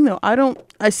 That's the thing, though.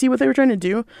 I see what they were trying to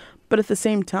do, but at the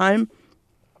same time,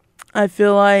 I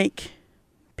feel like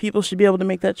people should be able to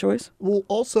make that choice. Well,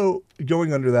 also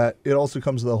going under that, it also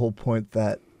comes to the whole point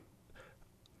that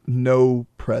no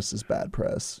press is bad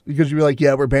press, because you'd be like,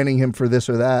 yeah, we're banning him for this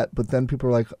or that, but then people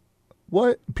are like,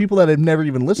 what? People that have never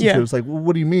even listened to it, it's like, well,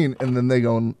 what do you mean? And then they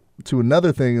go to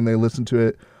another thing and they listen to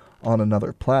it on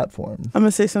another platform. I'm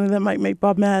gonna say something that might make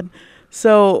Bob mad.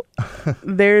 So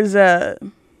there's I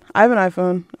have an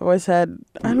iPhone.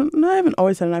 I haven't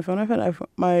always had an iPhone.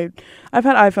 I've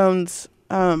had iPhones.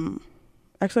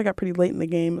 Actually, I got pretty late in the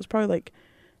game. It was probably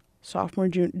sophomore,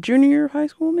 junior year of high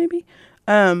school, maybe.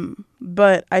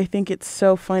 But I think it's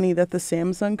so funny that the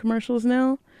Samsung commercials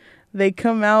now, they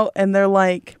come out and they're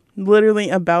like, literally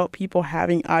about people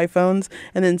having iPhones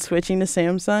and then switching to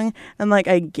Samsung. And like,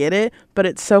 I get it, but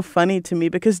it's so funny to me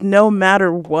because no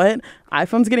matter what,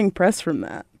 iPhone's getting press from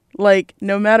that. Like,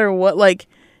 no matter what, like,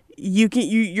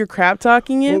 you're crap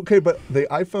talking it. Okay, but the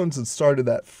iPhones that started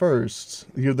that first,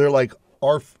 they're like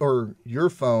your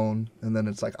phone, and then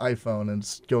it's like iPhone, and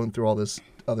it's going through all this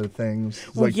other things.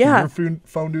 Well, like, yeah. Did your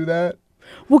phone do that?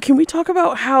 Well, can we talk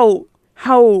about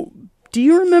how do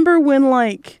you remember when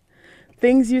like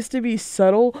things used to be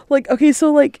subtle? Like, okay,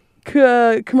 so like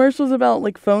commercials about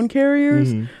like phone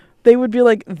carriers, they would be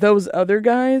like those other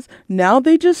guys. Now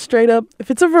they just straight up, if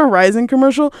it's a Verizon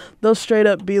commercial, they'll straight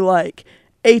up be like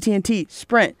AT&T,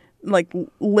 Sprint, like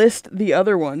list the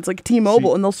other ones, like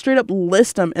T-Mobile, and they'll straight up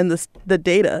list them in the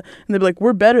data, and they'll be like,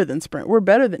 we're better than Sprint, we're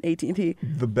better than AT&T.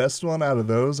 The best one out of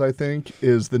those, I think,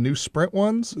 is the new Sprint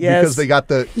ones. Yes. Because they got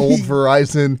the old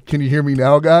Verizon "Can you hear me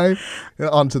now" guy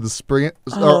onto the Sprint,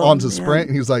 or onto man. Sprint,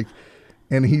 and he's like,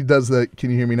 and he does the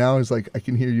 "Can you hear me now?" He's like, "I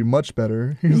can hear you much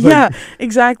better." He's Yeah, like,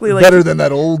 exactly. Like, better than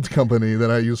that old company that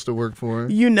I used to work for.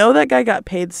 you know that guy got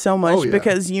paid so much Oh, yeah.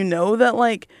 because you know that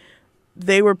like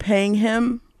they were paying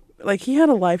him, like he had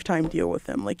a lifetime deal with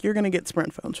them. Like, you're gonna get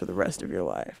Sprint phones for the rest of your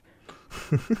life.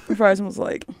 Verizon was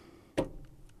like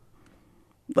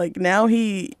now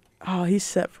he's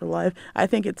set for life. I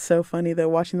think it's so funny though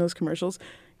watching those commercials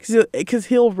because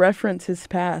he'll reference his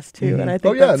past too, and I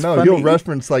think that's funny. He'll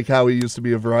reference like how he used to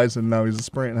be a Verizon, now he's a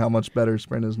Sprint, and how much better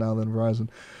Sprint is now than Verizon.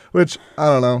 Which I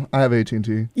don't know. I have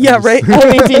AT&T. Yeah, right.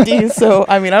 I have AT&T, so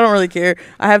I mean I don't really care.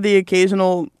 I have the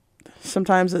occasional.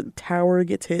 Sometimes a tower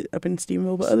gets hit up in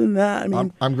Stephenville, but other than that, I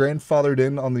mean, I'm grandfathered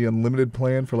in on the unlimited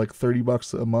plan for like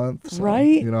 $30 a month. So,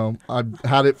 right? You know, I've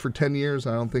had it for 10 years.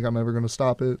 I don't think I'm ever going to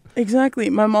stop it. Exactly.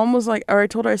 My mom was like, or I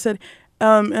told her, I said,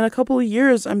 in a couple of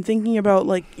years, I'm thinking about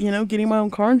like, getting my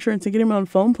own car insurance and getting my own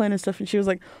phone plan and stuff. And she was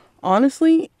like,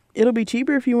 honestly, it'll be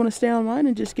cheaper if you want to stay on mine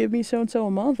and just give me so and so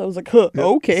a month. I was like, huh, Yep.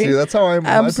 okay. See, that's how I am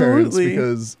with Absolutely. my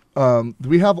parents,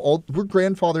 because we're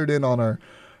grandfathered in on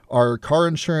our car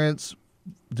insurance.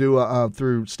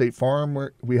 Through State Farm,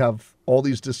 where we have all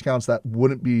these discounts that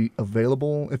wouldn't be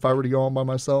available if I were to go on by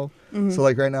myself. So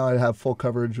like right now I have full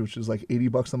coverage, which is like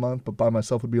 $80 a month, but by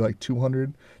myself would be like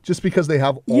 $200, just because they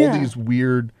have all these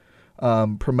weird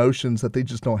promotions that they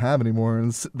just don't have anymore.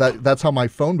 And that's how my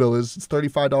phone bill is. It's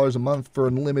 $35 a month for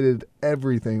unlimited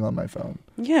everything on my phone.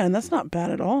 Yeah, and that's not bad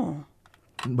at all.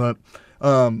 But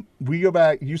we go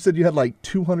back. You said you had like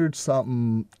 200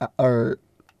 something or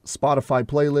Spotify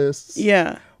playlists.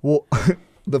 Yeah. Well,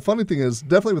 the funny thing is,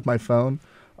 definitely with my phone,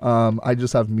 I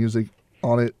just have music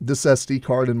on it. This SD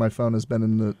card in my phone has been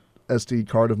in the SD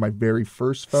card of my very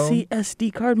first phone. See,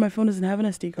 SD card, my phone doesn't have an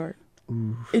SD card.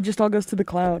 Oof. It just all goes to the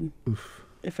cloud. Oof.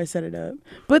 If I set it up.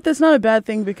 But that's not a bad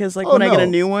thing because like when I get a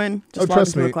new one, just log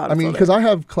trust into me. the cloud. I mean, because I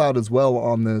have cloud as well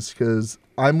on this, because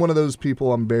I'm one of those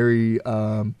people, I'm very,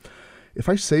 if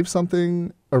I save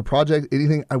something or project,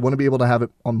 anything, I want to be able to have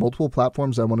it on multiple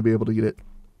platforms. I want to be able to get it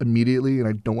immediately, and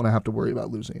I don't want to have to worry about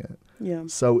losing it. Yeah.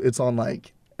 So it's on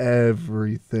like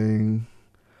everything.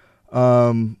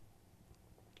 But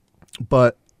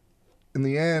in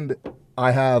the end,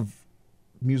 I have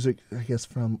music, I guess,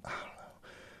 from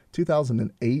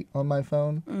 2008 on my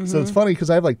phone. So it's funny because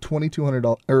I have like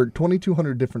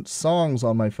 2,200 different songs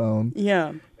on my phone.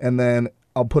 Yeah. And then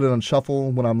I'll put it on shuffle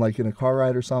when I'm like in a car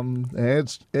ride or something.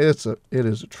 And it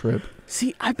is a trip.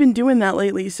 See, I've been doing that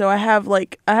lately. So I have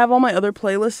all my other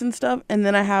playlists and stuff, and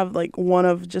then I have like one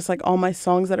of just like all my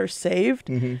songs that are saved.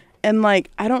 And like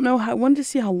I don't know I wanted to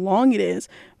see how long it is,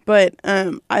 but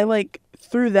I like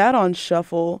threw that on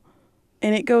shuffle,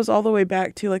 and it goes all the way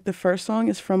back to like the first song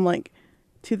is from like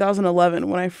 2011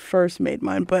 when I first made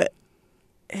mine, but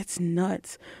it's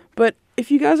nuts. But if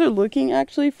you guys are looking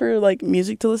actually for like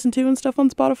music to listen to and stuff on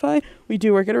Spotify, we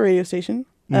do work at a radio station.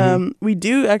 We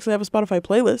do actually have a Spotify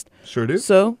playlist. Sure do.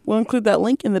 So we'll include that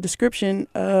link in the description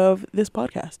of this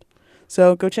podcast.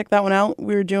 So go check that one out.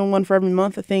 We're doing one for every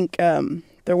month. I think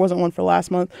there wasn't one for last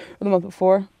month or the month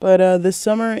before. But this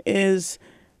summer is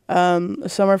a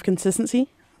summer of consistency.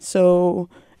 So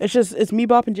it's me,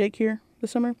 Bop, and Jake here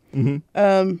this summer.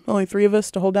 Only 3 of us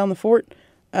to hold down the fort.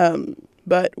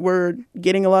 But we're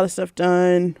getting a lot of stuff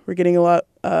done. We're getting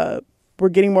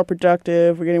more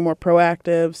productive. We're getting more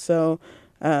proactive. So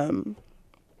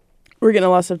we're getting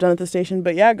a lot of stuff done at the station.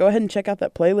 But yeah, go ahead and check out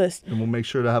that playlist. And we'll make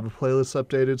sure to have a playlist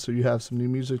updated so you have some new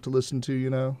music to listen to,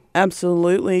 you know?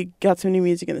 Absolutely. Got some new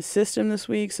music in the system this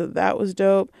week, so that was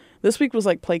dope. This week was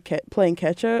like playing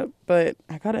catch up, but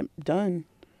I got it done.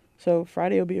 So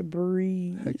Friday will be a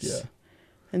breeze. Heck yeah.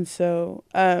 And so,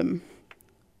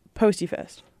 Posty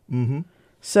Fest. Mm-hmm.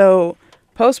 So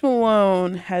Post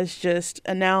Malone has just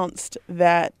announced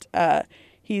that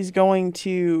he's going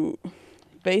to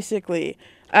basically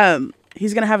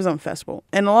he's going to have his own festival.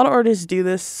 And a lot of artists do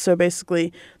this. So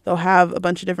basically they'll have a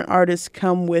bunch of different artists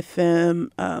come with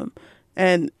them.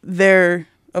 And they're,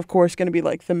 of course, going to be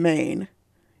like the main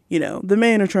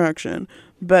attraction.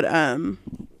 But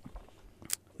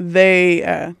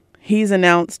he's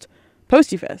announced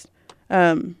Posty Fest.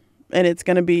 And it's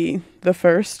going to be the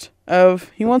first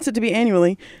he wants it to be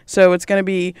annually. So it's going to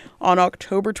be on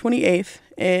October 28th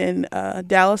in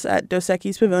Dallas at Dos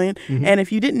Equis Pavilion. Mm-hmm. And if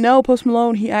you didn't know, Post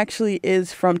Malone, he actually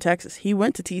is from Texas. He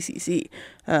went to TCC.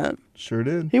 Sure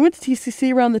did. He went to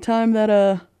TCC around the time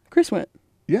that Chris went.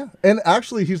 Yeah. And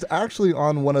actually, he's actually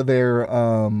on one of their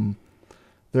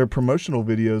promotional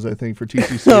videos, I think, for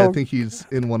TCC. I think he's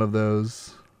in one of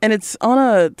those. And it's on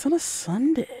a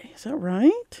Sunday. Is that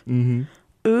right? Mm-hmm.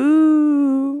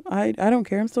 Ooh, I don't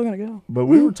care. I'm still going to go. But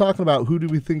we were talking about who do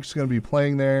we think is going to be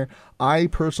playing there. I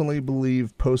personally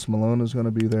believe Post Malone is going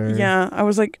to be there. Yeah, I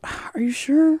was like, are you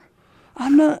sure? I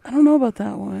don't know about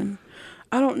that one.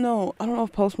 I don't know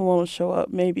if Post Malone will show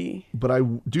up, maybe. But I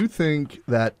do think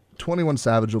that 21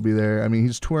 Savage will be there. I mean,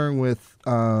 he's touring with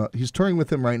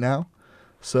him right now.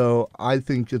 So I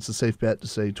think it's a safe bet to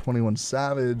say 21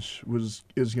 Savage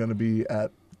is going to be at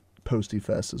Posty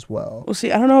Fest as well. Well,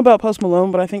 see, I don't know about Post Malone,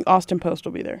 but I think Austin Post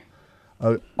will be there.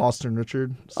 Austin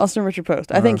Richard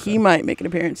Post. I think he might make an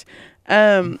appearance.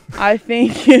 I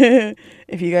think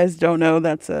if you guys don't know,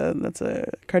 that's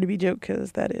a Cardi B joke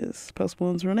because that is Post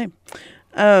Malone's real name.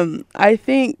 I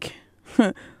think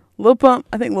Lil Pump.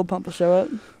 I think Lil Pump will show up.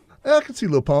 Yeah, I can see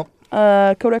Lil Pump.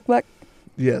 Kodak Black.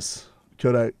 Yes,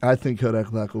 Kodak. I think Kodak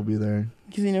Black will be there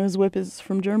because his whip is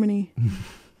from Germany.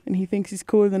 And he thinks he's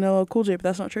cooler than LL Cool J, but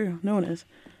that's not true. No one is.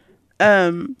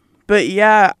 But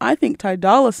yeah, I think Ty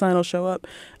Dolla $ign will show up.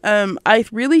 I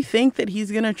really think that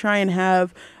he's going to try and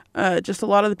have just a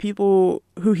lot of the people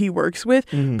who he works with.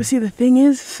 Mm-hmm. But see, the thing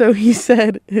is, so he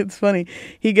said, it's funny.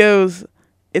 He goes,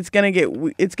 we're going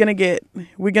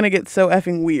to get so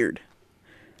effing weird.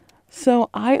 So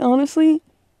I honestly,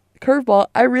 curveball,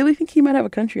 I really think he might have a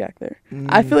country act there.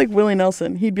 I feel like Willie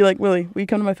Nelson. He'd be like, Willie, will you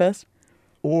come to my fest?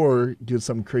 Or get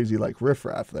some crazy like Riff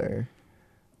Raff there.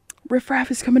 Riff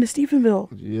Raff is coming to Stephenville.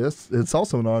 Yes, it's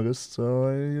also in August, so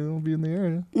you'll be in the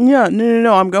area. Yeah,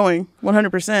 no, I'm going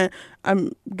 100%.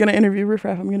 I'm gonna interview Riff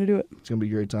Raff. I'm gonna do it. It's gonna be a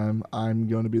great time. I'm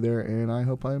going to be there, and I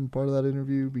hope I'm part of that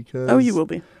interview because you will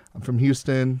be. I'm from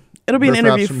Houston. It'll be an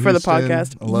interview for the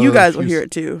podcast. You guys will hear it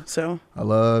too. So I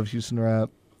love Houston rap.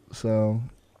 So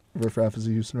Riff Raff is a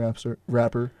Houston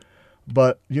rapper.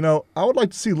 But, I would like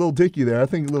to see Lil Dicky there. I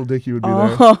think Lil Dicky would be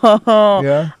there.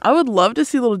 Yeah? I would love to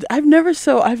see I've never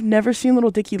seen Lil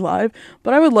Dicky live,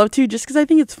 but I would love to just because I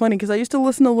think it's funny because I used to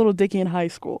listen to Lil Dicky in high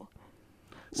school.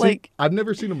 See, I've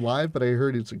never seen him live, but I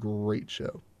heard it's a great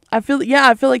show. I feel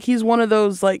like he's one of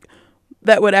those, like,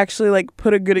 that would actually, like,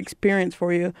 put a good experience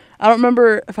for you. I don't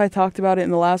remember if I talked about it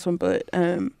in the last one, but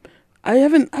I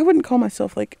wouldn't call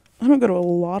myself, like, I don't go to a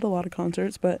lot of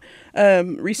concerts, but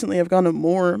recently I've gone to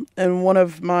more. And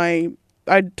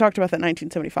I talked about that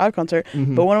 1975 concert,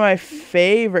 but one of my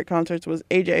favorite concerts was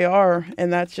AJR,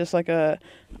 and that's just like I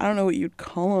don't know what you'd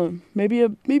call them, maybe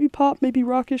pop, maybe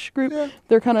rockish group. Yeah.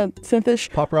 They're kind of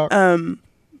synthish. Pop rock.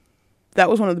 That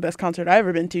was one of the best concerts I've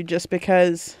ever been to, just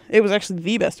because it was actually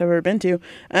the best I've ever been to.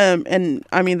 And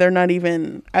I mean, they're not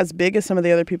even as big as some of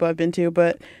the other people I've been to,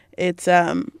 but it's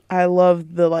I love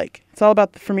it's all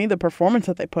about for me the performance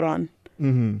that they put on,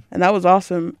 and that was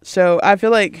awesome. So I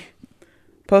feel like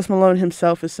Post Malone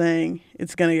himself is saying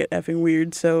it's gonna get effing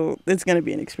weird, so it's gonna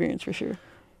be an experience for sure.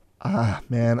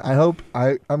 Man, I hope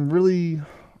I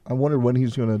wonder when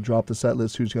he's gonna drop the set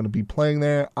list. Who's gonna be playing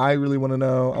there? I really want to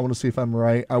know. I want to see if I'm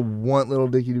right. I want Lil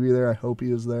Dicky to be there. I hope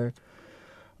he is there.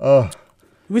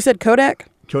 We said Kodak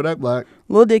Black,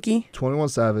 Lil Dicky, 21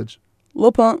 Savage,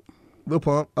 Lil Pump,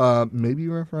 maybe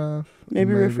Riff Raff.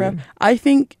 Maybe Riff Raff. I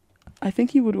think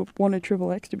he would have wanted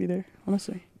Triple X to be there,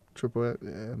 honestly. Triple X,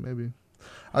 yeah, maybe.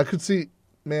 I could see,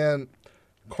 man,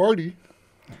 Cardi.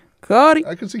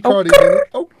 I could see Cardi.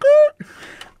 Okay.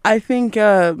 I think,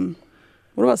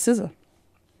 what about SZA?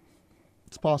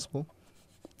 It's possible.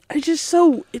 It's just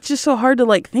so hard to,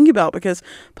 like, think about because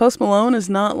Post Malone is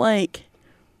not, like,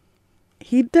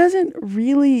 he doesn't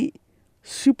really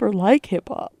super like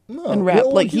hip-hop and rap.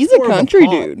 He's a country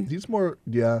dude. He's more,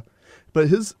 yeah. But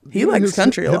he likes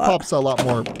country a lot. Hip-hop's a lot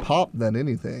more pop than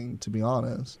anything, to be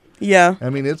honest. Yeah. I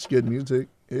mean, it's good music.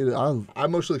 I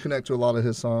mostly connect to a lot of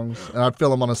his songs, and I feel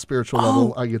them on a spiritual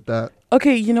level. I get that.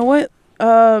 Okay, you know what?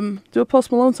 Do a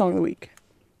Post Malone song of the week.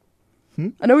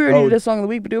 I know we already did a song of the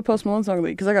week, but do a Post Malone song of the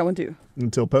week, because I got one too.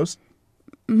 Until Post?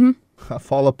 I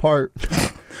fall apart.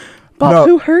 Bob, No.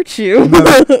 who hurt you?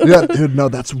 Yeah, dude, no,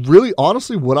 that's really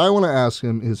honestly what I want to ask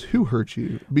him is who hurt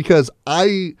you? Because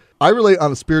I relate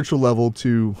on a spiritual level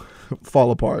to Fall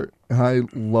Apart. I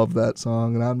love that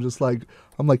song, and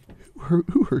I'm like,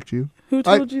 who hurt you? Who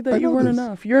told you that you know weren't this.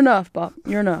 enough? You're enough, Bob.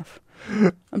 You're enough.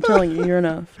 I'm telling you, you're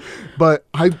enough. But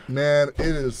man, it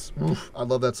is. Oof, I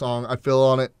love that song. I feel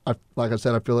on it. Like I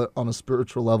said, I feel it on a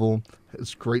spiritual level.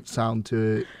 It's great sound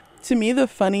to it. To me, the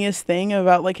funniest thing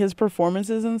about like his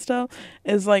performances and stuff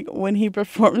is like when he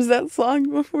performs that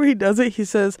song before he does it, he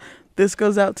says, "This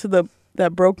goes out to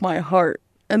that broke my heart,"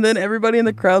 and then everybody in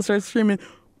the crowd starts screaming,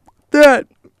 "That!"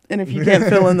 And if you can't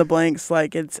fill in the blanks,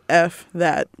 like it's F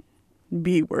that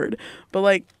B word, but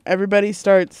like everybody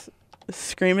starts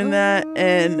screaming that,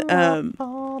 and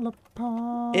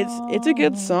it's a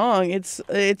good song. It's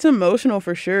emotional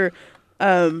for sure.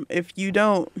 If you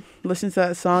don't listen to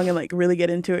that song and like really get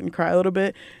into it and cry a little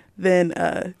bit, then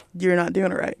you're not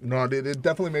doing it right. No, it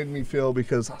definitely made me feel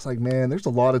because I was like, man, there's a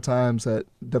lot of times that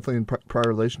definitely in prior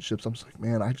relationships, I'm just like,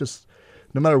 man,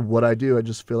 no matter what I do, I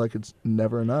just feel like it's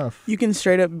never enough. You can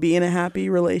straight up be in a happy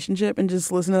relationship and just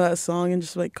listen to that song and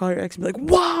just like call your ex and be like,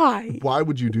 why? Why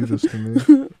would you do this to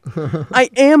me? I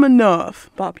am enough.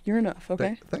 Bob, you're enough,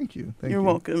 okay? Thank you. You're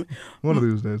welcome. One of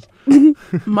these days.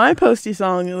 My posty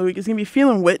song of the week is going to be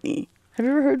Feeling Whitney. Have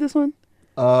you ever heard this one?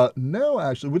 No,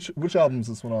 actually. Which album is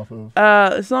this one off of?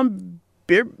 It's on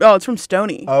Beer. Oh, it's from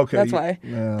Stoney. Okay. That's why.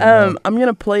 No. I'm going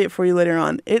to play it for you later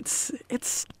on. It's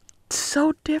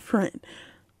so different.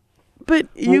 But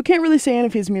you can't really say any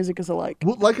of his music is alike.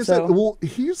 Well, like I said,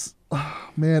 he's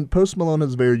man, Post Malone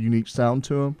has a very unique sound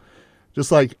to him.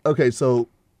 Just like, okay, so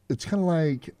it's kind of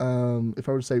like if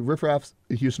I were to say Riff Raff's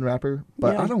a Houston rapper,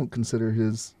 but Yeah. I don't consider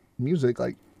his music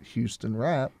like Houston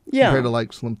rap Yeah. compared to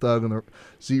like Slim Thug and the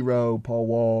Zero, Paul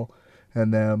Wall,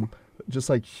 and them. Just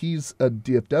like he's a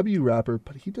DFW rapper,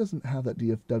 but he doesn't have that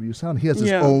DFW sound. He has his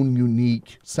Yeah. own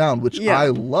unique sound, which Yeah. I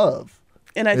love.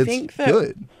 And I It's think that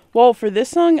good. well, for this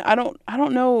song, I don't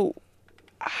know.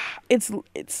 It's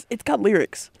got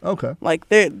lyrics. Okay. Like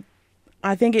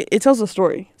I think it tells a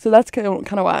story. So that's kind of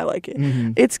why I like it.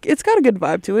 Mm-hmm. It's got a good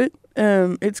vibe to it.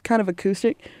 It's kind of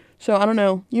acoustic. So I don't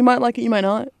know. You might like it, you might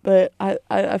not. But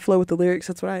I flow with the lyrics.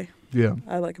 That's what I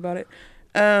like about it.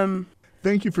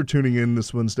 Thank you for tuning in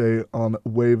this Wednesday on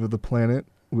Wave of the Planet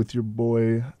with your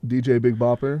boy DJ Big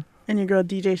Bopper. And your girl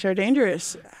DJ Shar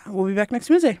Dangerous. We'll be back next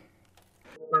Wednesday.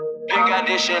 Big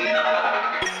Edition.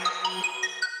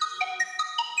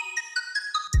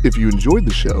 If you enjoyed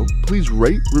the show, please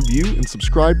rate, review, and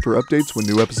subscribe for updates when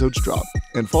new episodes drop.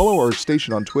 And follow our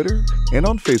station on Twitter and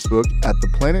on Facebook at The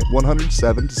Planet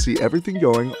 107 to see everything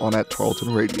going on at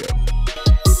Tarleton Radio.